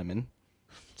taller than women?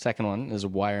 Second one is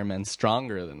why are men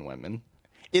stronger than women?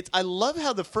 I love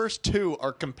how the first two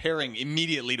are comparing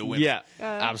immediately to women. Yeah,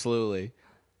 absolutely.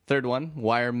 Third one,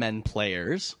 why are men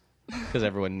players? Because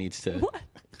everyone needs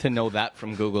to know that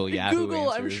from Google, Yahoo Google,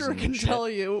 I'm Answers sure, and can shit. tell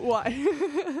you why.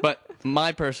 But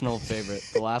my personal favorite,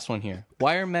 the last one here,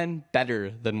 why are men better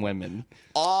than women?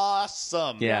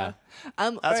 Awesome. Yeah.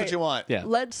 That's what you want. Yeah.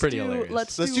 Let's pretty do. hilarious.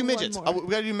 Let's do one midgets. more. We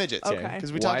gotta do midgets. Okay.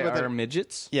 Because we Why talked about are that.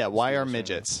 midgets? Yeah, why are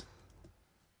midgets?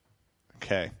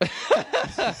 Okay.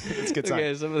 It's good time.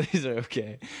 Okay, some of these are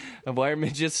okay. And why are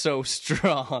midgets so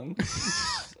strong?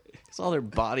 Because all their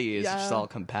body is just Yeah. all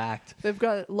compact. They've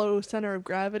got low center of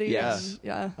gravity. Yes. And,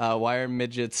 yeah. Why are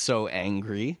midgets so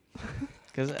angry?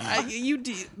 Because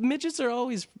midgets are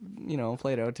always,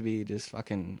 played out to be just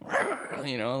fucking,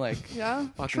 like. Yeah.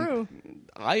 Fucking, True.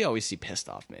 I always see pissed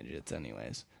off midgets,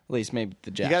 anyways. At least maybe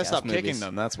the Jackass You gotta stop movies. kicking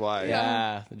them. That's why.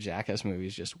 Yeah, the Jackass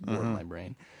movies just warped my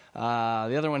brain. The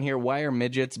other one here, why are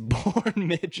midgets born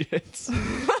midgets?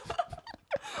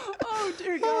 Oh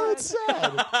dear God. That's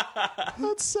sad.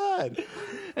 That's sad.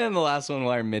 And the last one,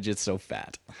 why are midgets so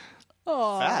fat?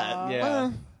 Oh. Fat.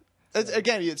 Yeah.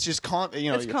 Again, it's just It's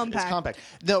compact. It's compact.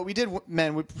 No, we did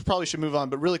men. We probably should move on,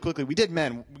 but really quickly, we did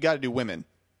men. We got to do women,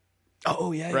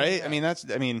 Oh, yeah. right? Yeah.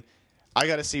 I mean, I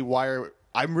got to see why are.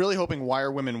 I'm really hoping why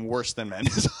are women worse than men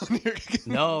is on here.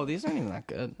 No, these aren't even that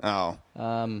good. Oh,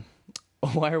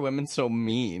 Why are women so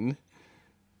mean?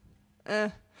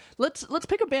 Let's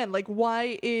pick a band. Like,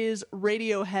 why is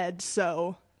Radiohead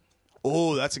so?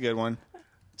 oh, that's a good one.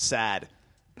 Sad.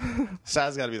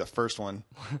 Sad's got to be the first one.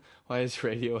 Why is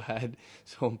Radiohead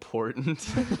so important?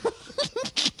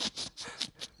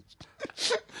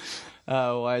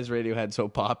 Why is Radiohead so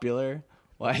popular?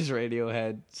 Why is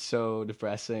Radiohead so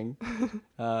depressing?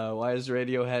 Why is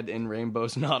Radiohead in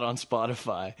Rainbows not on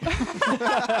Spotify?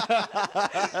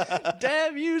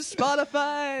 Damn you,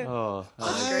 Spotify. Oh,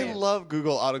 I love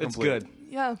Google autocomplete. it's good.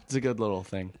 Yeah. It's a good little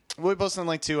thing. We'll post a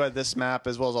link to this map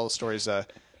as well as all the stories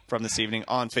from this evening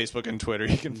on Facebook and Twitter.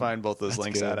 You can find both those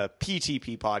links good. at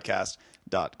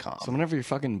ptppodcast.com. So whenever you're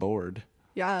fucking bored,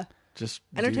 Yeah. just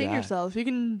Entertain do that. yourself. You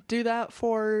can do that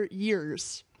for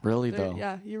years. Really though,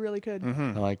 Yeah, you really could.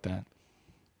 I like that.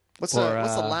 What's the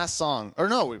last song? Or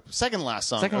no, second last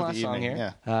song. Second of last the song evening.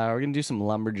 here. Yeah. We're gonna do some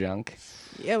lumberjunk.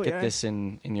 Yeah, we Get are. this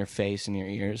in your face and your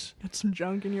ears. Get some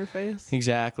junk in your face.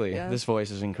 Exactly. Yeah. This voice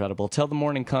is incredible. Till the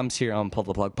Morning Comes here on Pull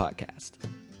the Plug Podcast.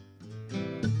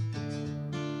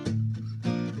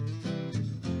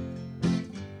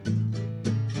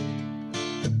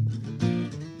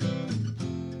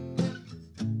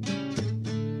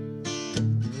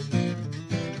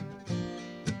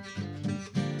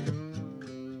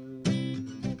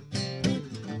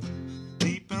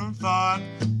 Deep in thought,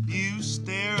 you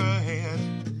stare ahead.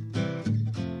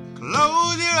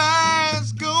 Close your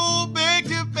eyes, go back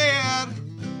to bed.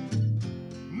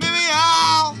 Maybe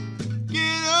I'll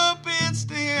get up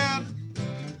instead.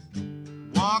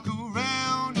 Walk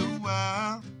around a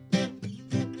while.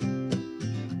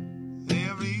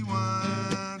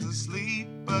 Everyone's asleep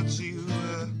but you.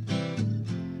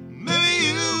 Maybe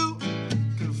you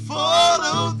can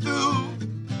follow through.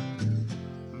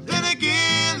 Then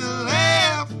again,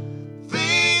 laugh,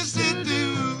 things to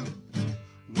do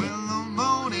when the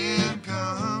morning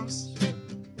comes.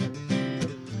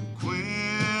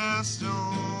 Questioning,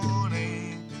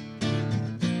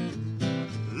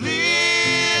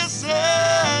 listening,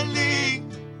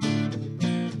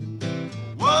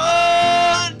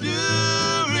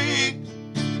 wondering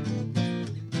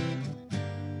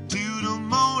till the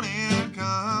morning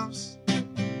comes.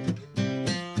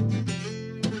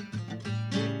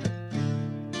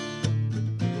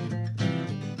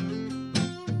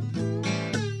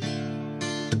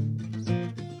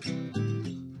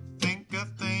 Think of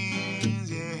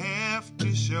things you have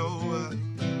to show.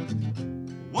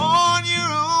 On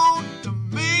your own to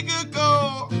make a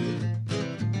go.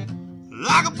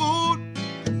 Like a boat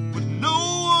with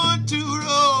no one to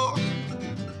row.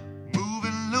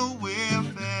 Moving nowhere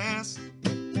fast.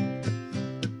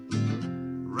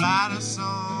 Write a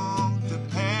song to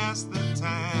pass the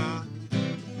time.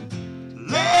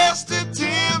 Last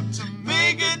attempt to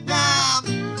make it down.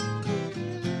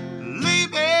 Lay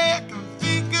back and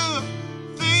think of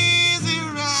things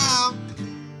around.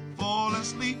 Fall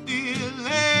asleep till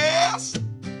last.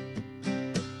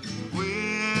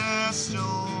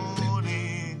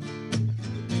 Questioning,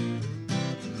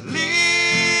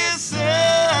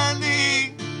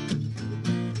 listening,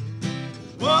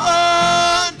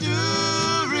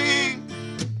 wondering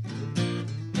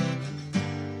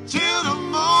till the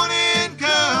morning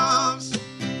comes.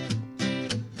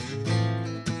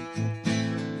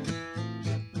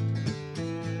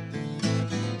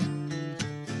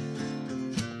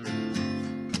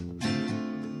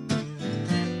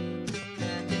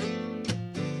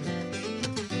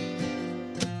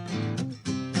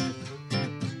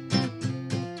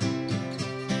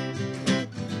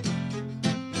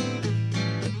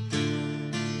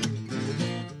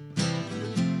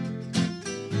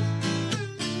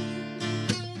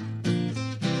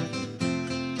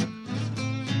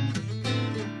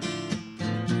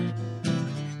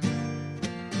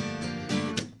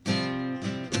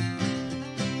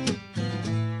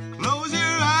 Close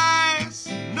your eyes,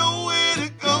 nowhere to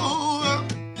go.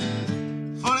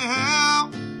 Funny how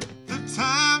the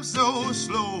time's so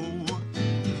slow.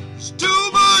 There's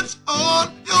too much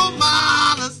on your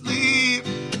mind to sleep.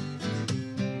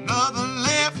 Nothing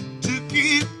left to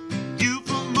keep you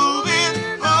from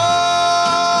moving on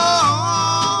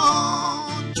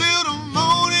till the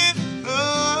morning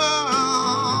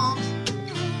comes.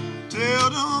 Till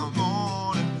the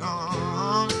morning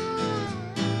comes.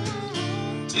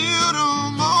 Till the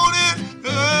morning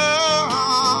comes.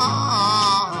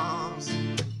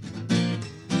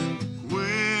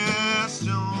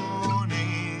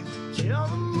 Questioning till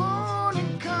the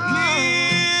morning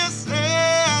comes.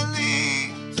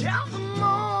 Listening till the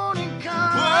morning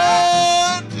comes.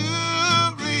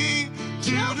 Wondering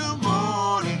till the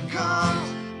morning comes.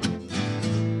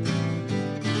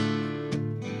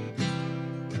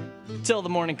 Till the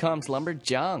Morning Comes,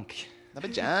 lumberjunk.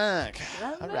 Lumberjunk.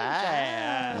 All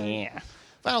right. Yeah.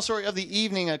 Final story of the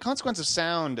evening. Consequence of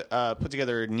Sound put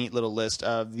together a neat little list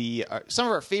of the some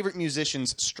of our favorite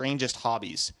musicians' strangest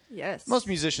hobbies. Yes. Most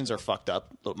musicians are fucked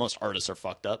up. Most artists are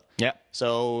fucked up. Yeah.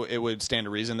 So it would stand to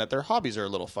reason that their hobbies are a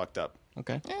little fucked up.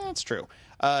 Okay. Yeah, that's true.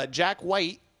 Jack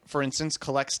White, for instance,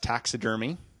 collects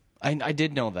taxidermy. I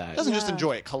did know that. Doesn't just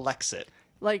enjoy it, collects it.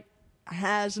 Like,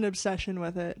 has an obsession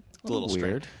with it. It's a little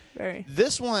weird. strange. Very.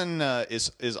 This one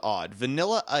is odd.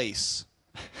 Vanilla Ice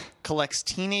collects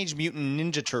Teenage Mutant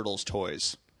Ninja Turtles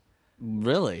toys.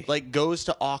 Really? Like goes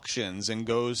to auctions and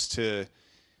goes to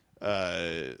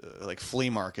like flea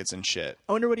markets and shit.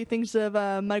 I wonder what he thinks of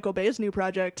Michael Bay's new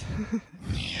project.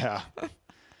 Yeah.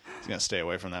 He's gonna stay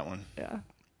away from that one. Yeah.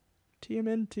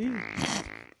 TMNT.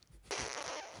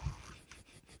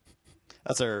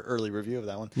 That's our early review of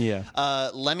that one. Yeah.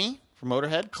 Lemmy from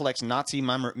Motorhead collects Nazi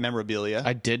memorabilia.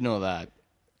 I did know that.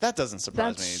 That doesn't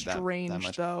surprise That's me strange, that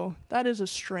much. though. That is a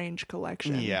strange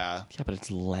collection. Yeah. Yeah, but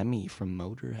it's Lemmy from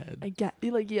Motorhead. I get,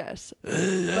 like, yes.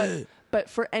 but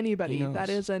for anybody, He knows. that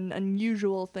is an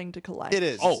unusual thing to collect. It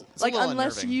is. Oh. It's a Like, little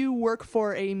unless unnerving. you work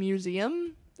for a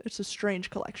museum, it's a strange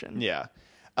collection. Yeah.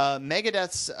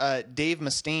 Megadeth's Dave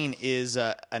Mustaine is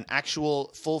an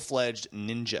actual full-fledged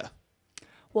ninja.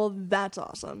 Well, that's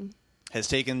awesome. Has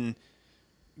taken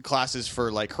classes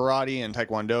for like karate and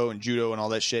taekwondo and judo and all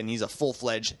that shit, and he's a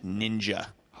full-fledged ninja.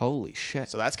 Holy shit.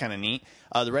 So that's kind of neat.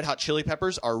 The Red Hot Chili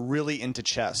Peppers are really into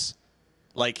chess.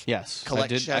 Like, Yes,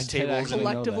 collect I chess did tables. actually And know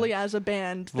Collectively, as a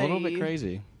band, A little bit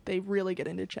crazy. They really get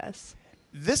into chess.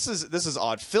 this is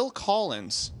odd. Phil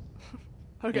Collins,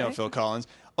 Okay. you know Phil Collins,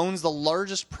 owns the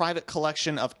largest private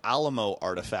collection of Alamo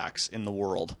artifacts in the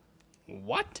world.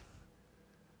 What?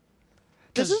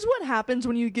 This is what happens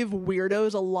when you give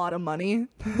weirdos a lot of money.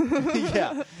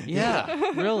 Yeah.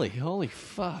 Yeah, really. Holy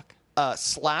fuck.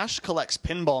 Slash collects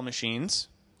pinball machines.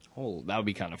 Oh, that would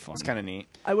be kind of fun. It's kind of neat.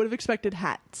 I would have expected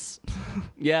hats.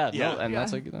 Yeah, Yeah. no, and Yeah.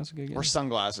 that's a good guess. Or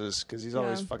sunglasses, because he's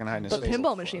always Yeah. fucking hiding his But face.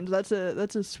 pinball machines, that's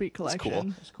a sweet That's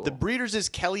collection. cool. The Breeders'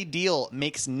 Kelly Deal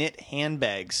makes knit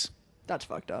handbags. That's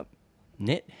fucked up.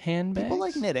 Knit handbags? People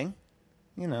like knitting,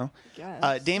 you know.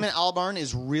 Guess. Damon Albarn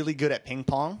is really good at ping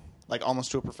pong, like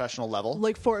almost to a professional level.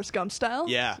 Like Forrest Gump style?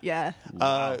 Yeah. Yeah.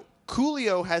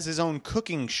 Coolio has his own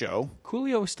cooking show.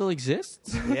 Coolio still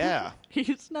exists? Yeah.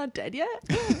 He's not dead yet?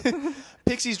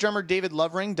 Pixies drummer David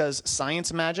Lovering does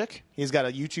science magic. He's got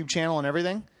a YouTube channel and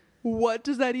everything. What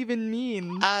does that even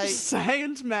mean?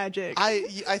 Science magic. I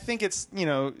think it's, you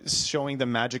know, showing the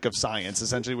magic of science,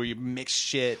 essentially, where you mix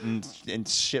shit and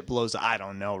shit blows. I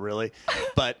don't know, really.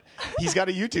 But he's got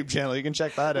a YouTube channel. You can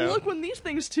check that out. Look, when these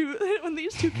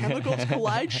two chemicals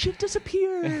collide, shit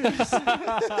disappears.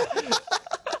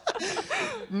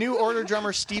 New Order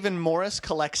drummer Stephen Morris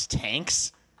collects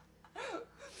tanks.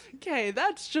 Okay,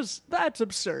 that's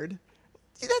absurd.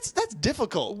 That's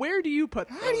difficult. Where do you put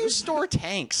those? How do you store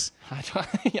tanks? I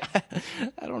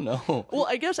don't know. Well,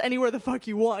 I guess anywhere the fuck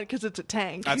you want, because it's a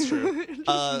tank. That's true. Just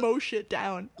mow shit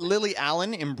down. Lily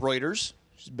Allen embroiders.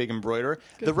 She's a big embroiderer.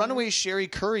 The Runaway Sherry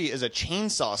Curry is a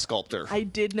chainsaw sculptor. I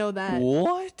did know that.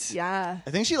 What? Yeah.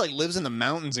 I think she like lives in the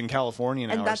mountains in California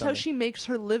now. And that's or how something. she makes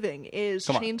her living, is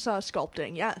Come on. chainsaw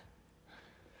sculpting. Yeah.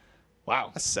 Wow.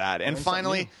 That's sad. And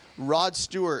finally, Rod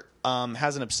Stewart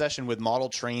has an obsession with model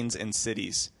trains and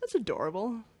cities. That's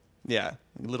adorable. Yeah,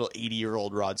 little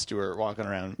 80-year-old Rod Stewart walking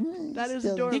around. That is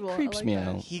adorable. He creeps I like me that.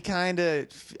 out. He kind of,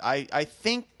 I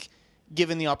think,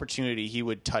 given the opportunity, he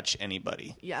would touch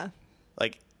anybody. Yeah.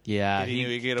 Like, Yeah, if he knew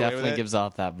he he could get away with definitely it. gives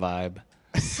off that vibe.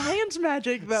 Science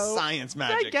magic, though. Science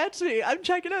magic. That gets me. I'm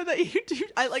checking out that YouTube.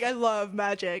 I love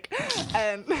magic,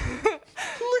 and Look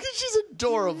at, she's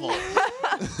adorable.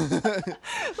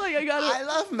 like I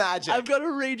love magic. I've got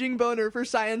a raging boner for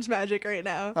science magic right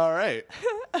now. All right.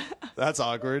 That's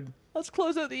awkward. Let's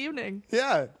close out the evening.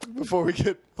 Yeah, before we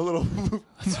get a little...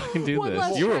 Let's fucking do One this.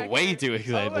 last You were track. way too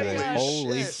excited Oh my today. gosh.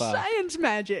 Holy Shit. fuck. Science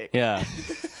magic. Yeah.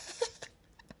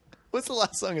 What's the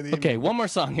last song of the evening? Okay, one more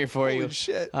song here for you. Holy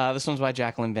shit. This one's by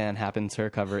Jacqueline Van Happens. Her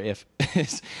cover, "If." I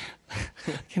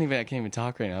can't even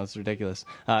talk right now. It's ridiculous.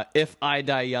 "If I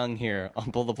Die Young" here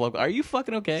on Pull the Plug. Are you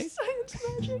fucking okay? Science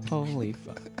magic. Holy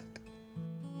fuck.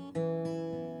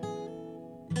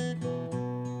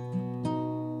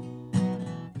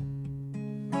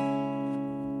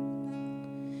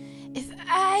 If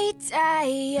I die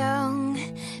young,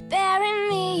 bury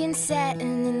me in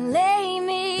satin and lay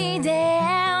me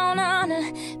down on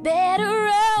a bed of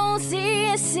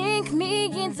roses, sink me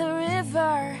in the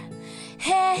river,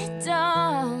 head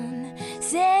on,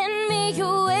 send me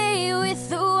away with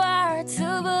the words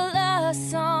of a love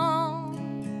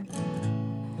song.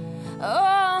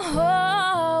 Oh,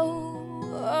 oh,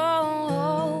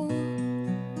 oh, oh.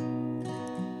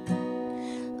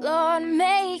 Lord,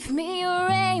 make me a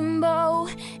rainbow,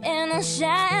 and I'll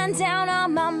shine down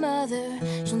on my mother.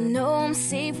 She'll know I'm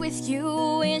safe with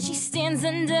you when she stands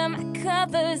under my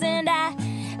covers. And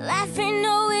life ain't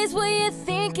always what you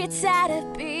think it's ought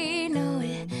to be. No,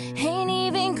 it ain't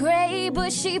even great,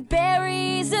 but she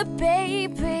buries a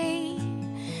baby.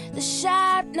 The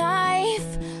sharp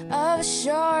knife of a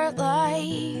short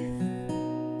life.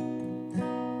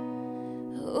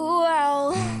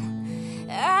 Well,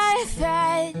 I've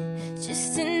had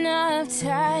just enough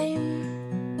time.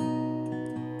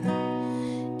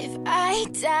 If I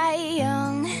die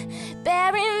young,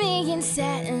 bury me in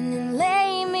satin and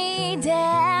lay me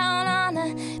down on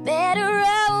a bed of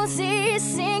roses,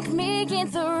 sink me in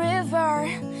the river,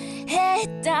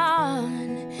 head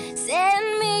done.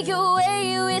 Send me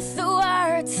away with the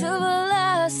words of a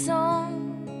love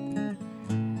song.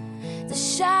 The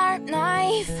sharp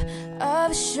knife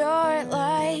of a short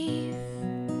life.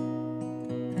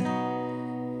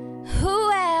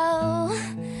 Well,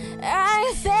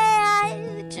 I've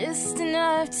had just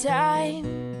enough time,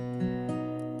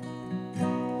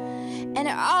 and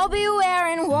I'll be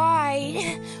wearing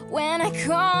white when I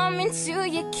come into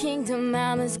your kingdom.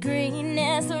 I'm as green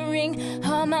as the ring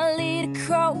on my little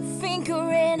coat finger,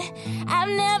 and I've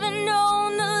never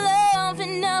known the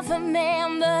loving of a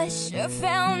man, but it sure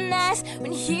felt nice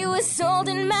when he was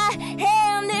holding my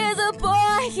hand. There's a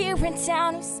boy here in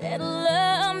town who said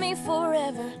love me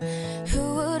forever.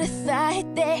 Who would have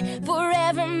thought that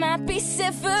forever might be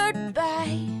severed by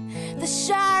the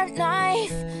sharp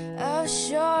knife of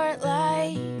short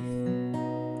life?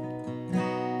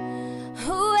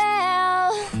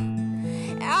 Well,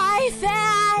 I've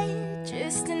had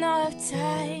just enough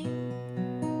time,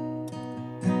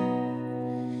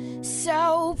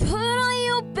 so put on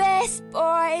your best,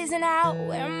 boys, and I'll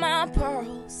wear my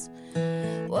pearls.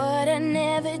 What I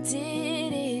never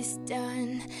did is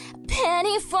done. A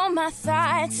penny for my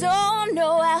thoughts, oh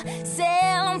no, I'll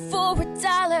sell them for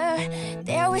 $1.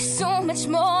 There was so much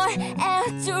more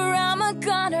after I'm a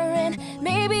gunner, and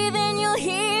maybe then you'll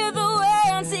hear the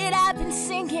words that I've been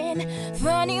singing.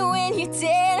 Funny when you're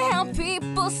dead how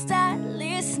people start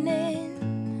listening.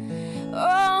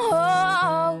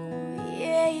 Oh,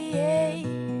 yeah, yeah.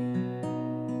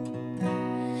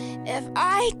 If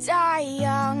I die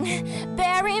young,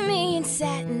 bury me in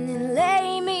satin and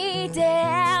lay me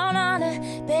down on a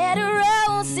bed of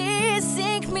roses.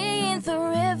 Sink me in the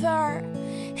river,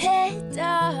 head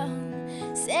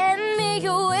down. Send me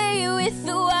away with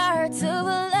the words of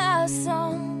a love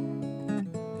song.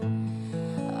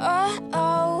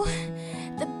 Oh,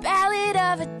 the ballad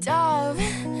of a dove.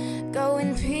 Go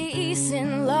in peace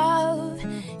and love.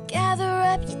 Gather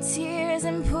up your tears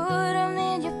and put them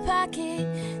in your pocket.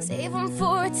 Save them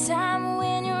for a time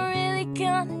when you're really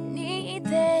gonna need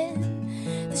them.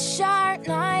 The sharp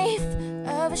knife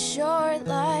of a short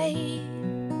life.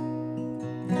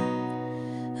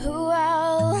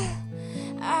 Well,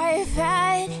 I've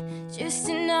had just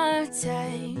enough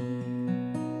time,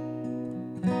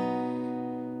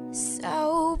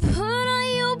 so put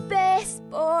on your best,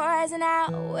 boys, and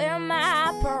I'll wear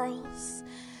my pearls.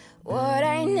 What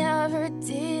I never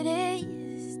did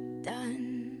is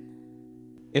done.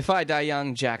 If I Die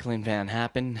Young, Jacqueline Van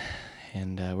Happen,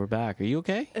 and we're back. Are you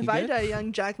okay? If You I good? Die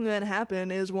Young, Jacqueline Van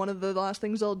Happen is one of the last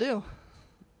things I'll do.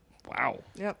 Wow.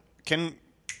 Yep. Can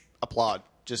applaud.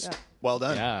 Just well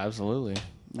done. Yeah, absolutely.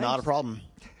 Not a problem.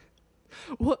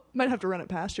 Well, might have to run it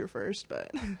past her first,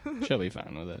 but She'll be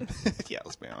fine with it. Yeah,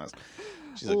 let's be honest.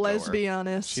 Let's goer. be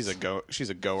honest. She's a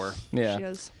goer. Yeah. She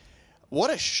is.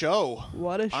 What a show.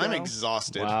 What a show. I'm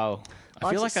exhausted. Wow. I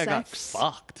Lots feel of like I got sex.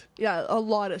 fucked. Yeah, a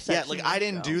lot of sex. Yeah, like I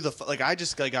didn't do the I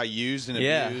just like got used and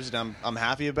Yeah. abused. I'm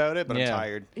happy about it, but Yeah. I'm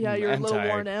tired. Yeah, you're I'm a little tired.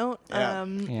 worn out. Yeah.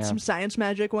 Yeah. Some science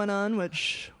magic went on,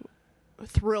 which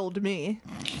thrilled me.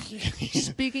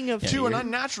 Speaking of To an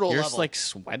unnatural You're level. just like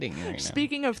sweating right now.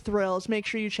 Speaking of thrills, make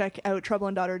sure you check out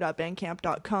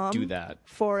troubleanddaughter.bandcamp.com. Do that.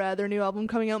 For their new album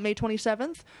coming out May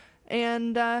 27th.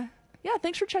 And yeah,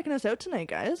 thanks for checking us out tonight,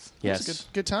 guys. Yes. It's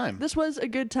a good time. This was a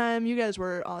good time. You guys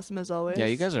were awesome as always. Yeah,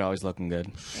 you guys are always looking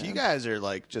good. You guys are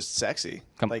like just sexy.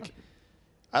 Come like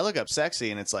I look up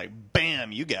sexy and it's like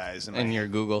bam, you guys. And in your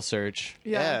Google search.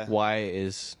 Yeah. Why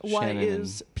is Why Shannon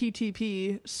is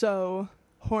PTP so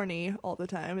horny all the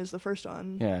time is the first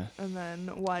one. Yeah. And then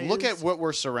why look is, at what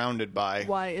we're surrounded by.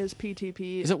 why is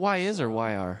PTP Is it why is or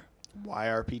why are? Why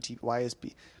are PT? Why is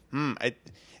P?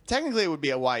 Technically, it would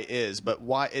be a why is, but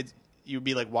why it? You'd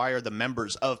be like, why are the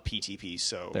members of PTP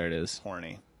so There it is.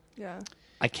 horny? Yeah.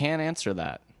 I can't answer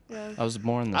that. Yeah. I was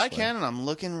born this I way. can, and I'm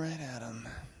looking right at them.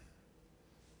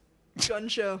 Gun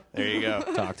show. There you go.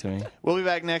 Talk to me. We'll be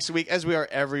back next week, as we are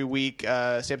every week. Stay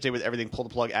up to date with everything. Pull the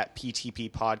plug at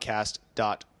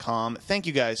ptppodcast.com. Thank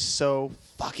you guys so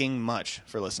fucking much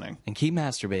for listening. And keep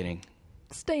masturbating,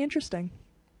 Stay interesting.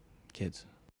 kids.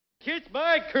 Kiss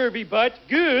my curvy butt.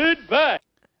 Goodbye.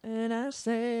 And I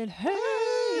said,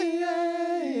 hey,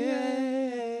 yeah,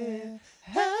 yeah,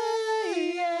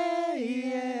 hey, yeah,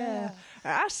 yeah.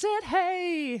 I said,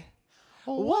 hey,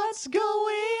 what's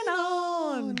going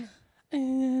on?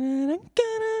 And I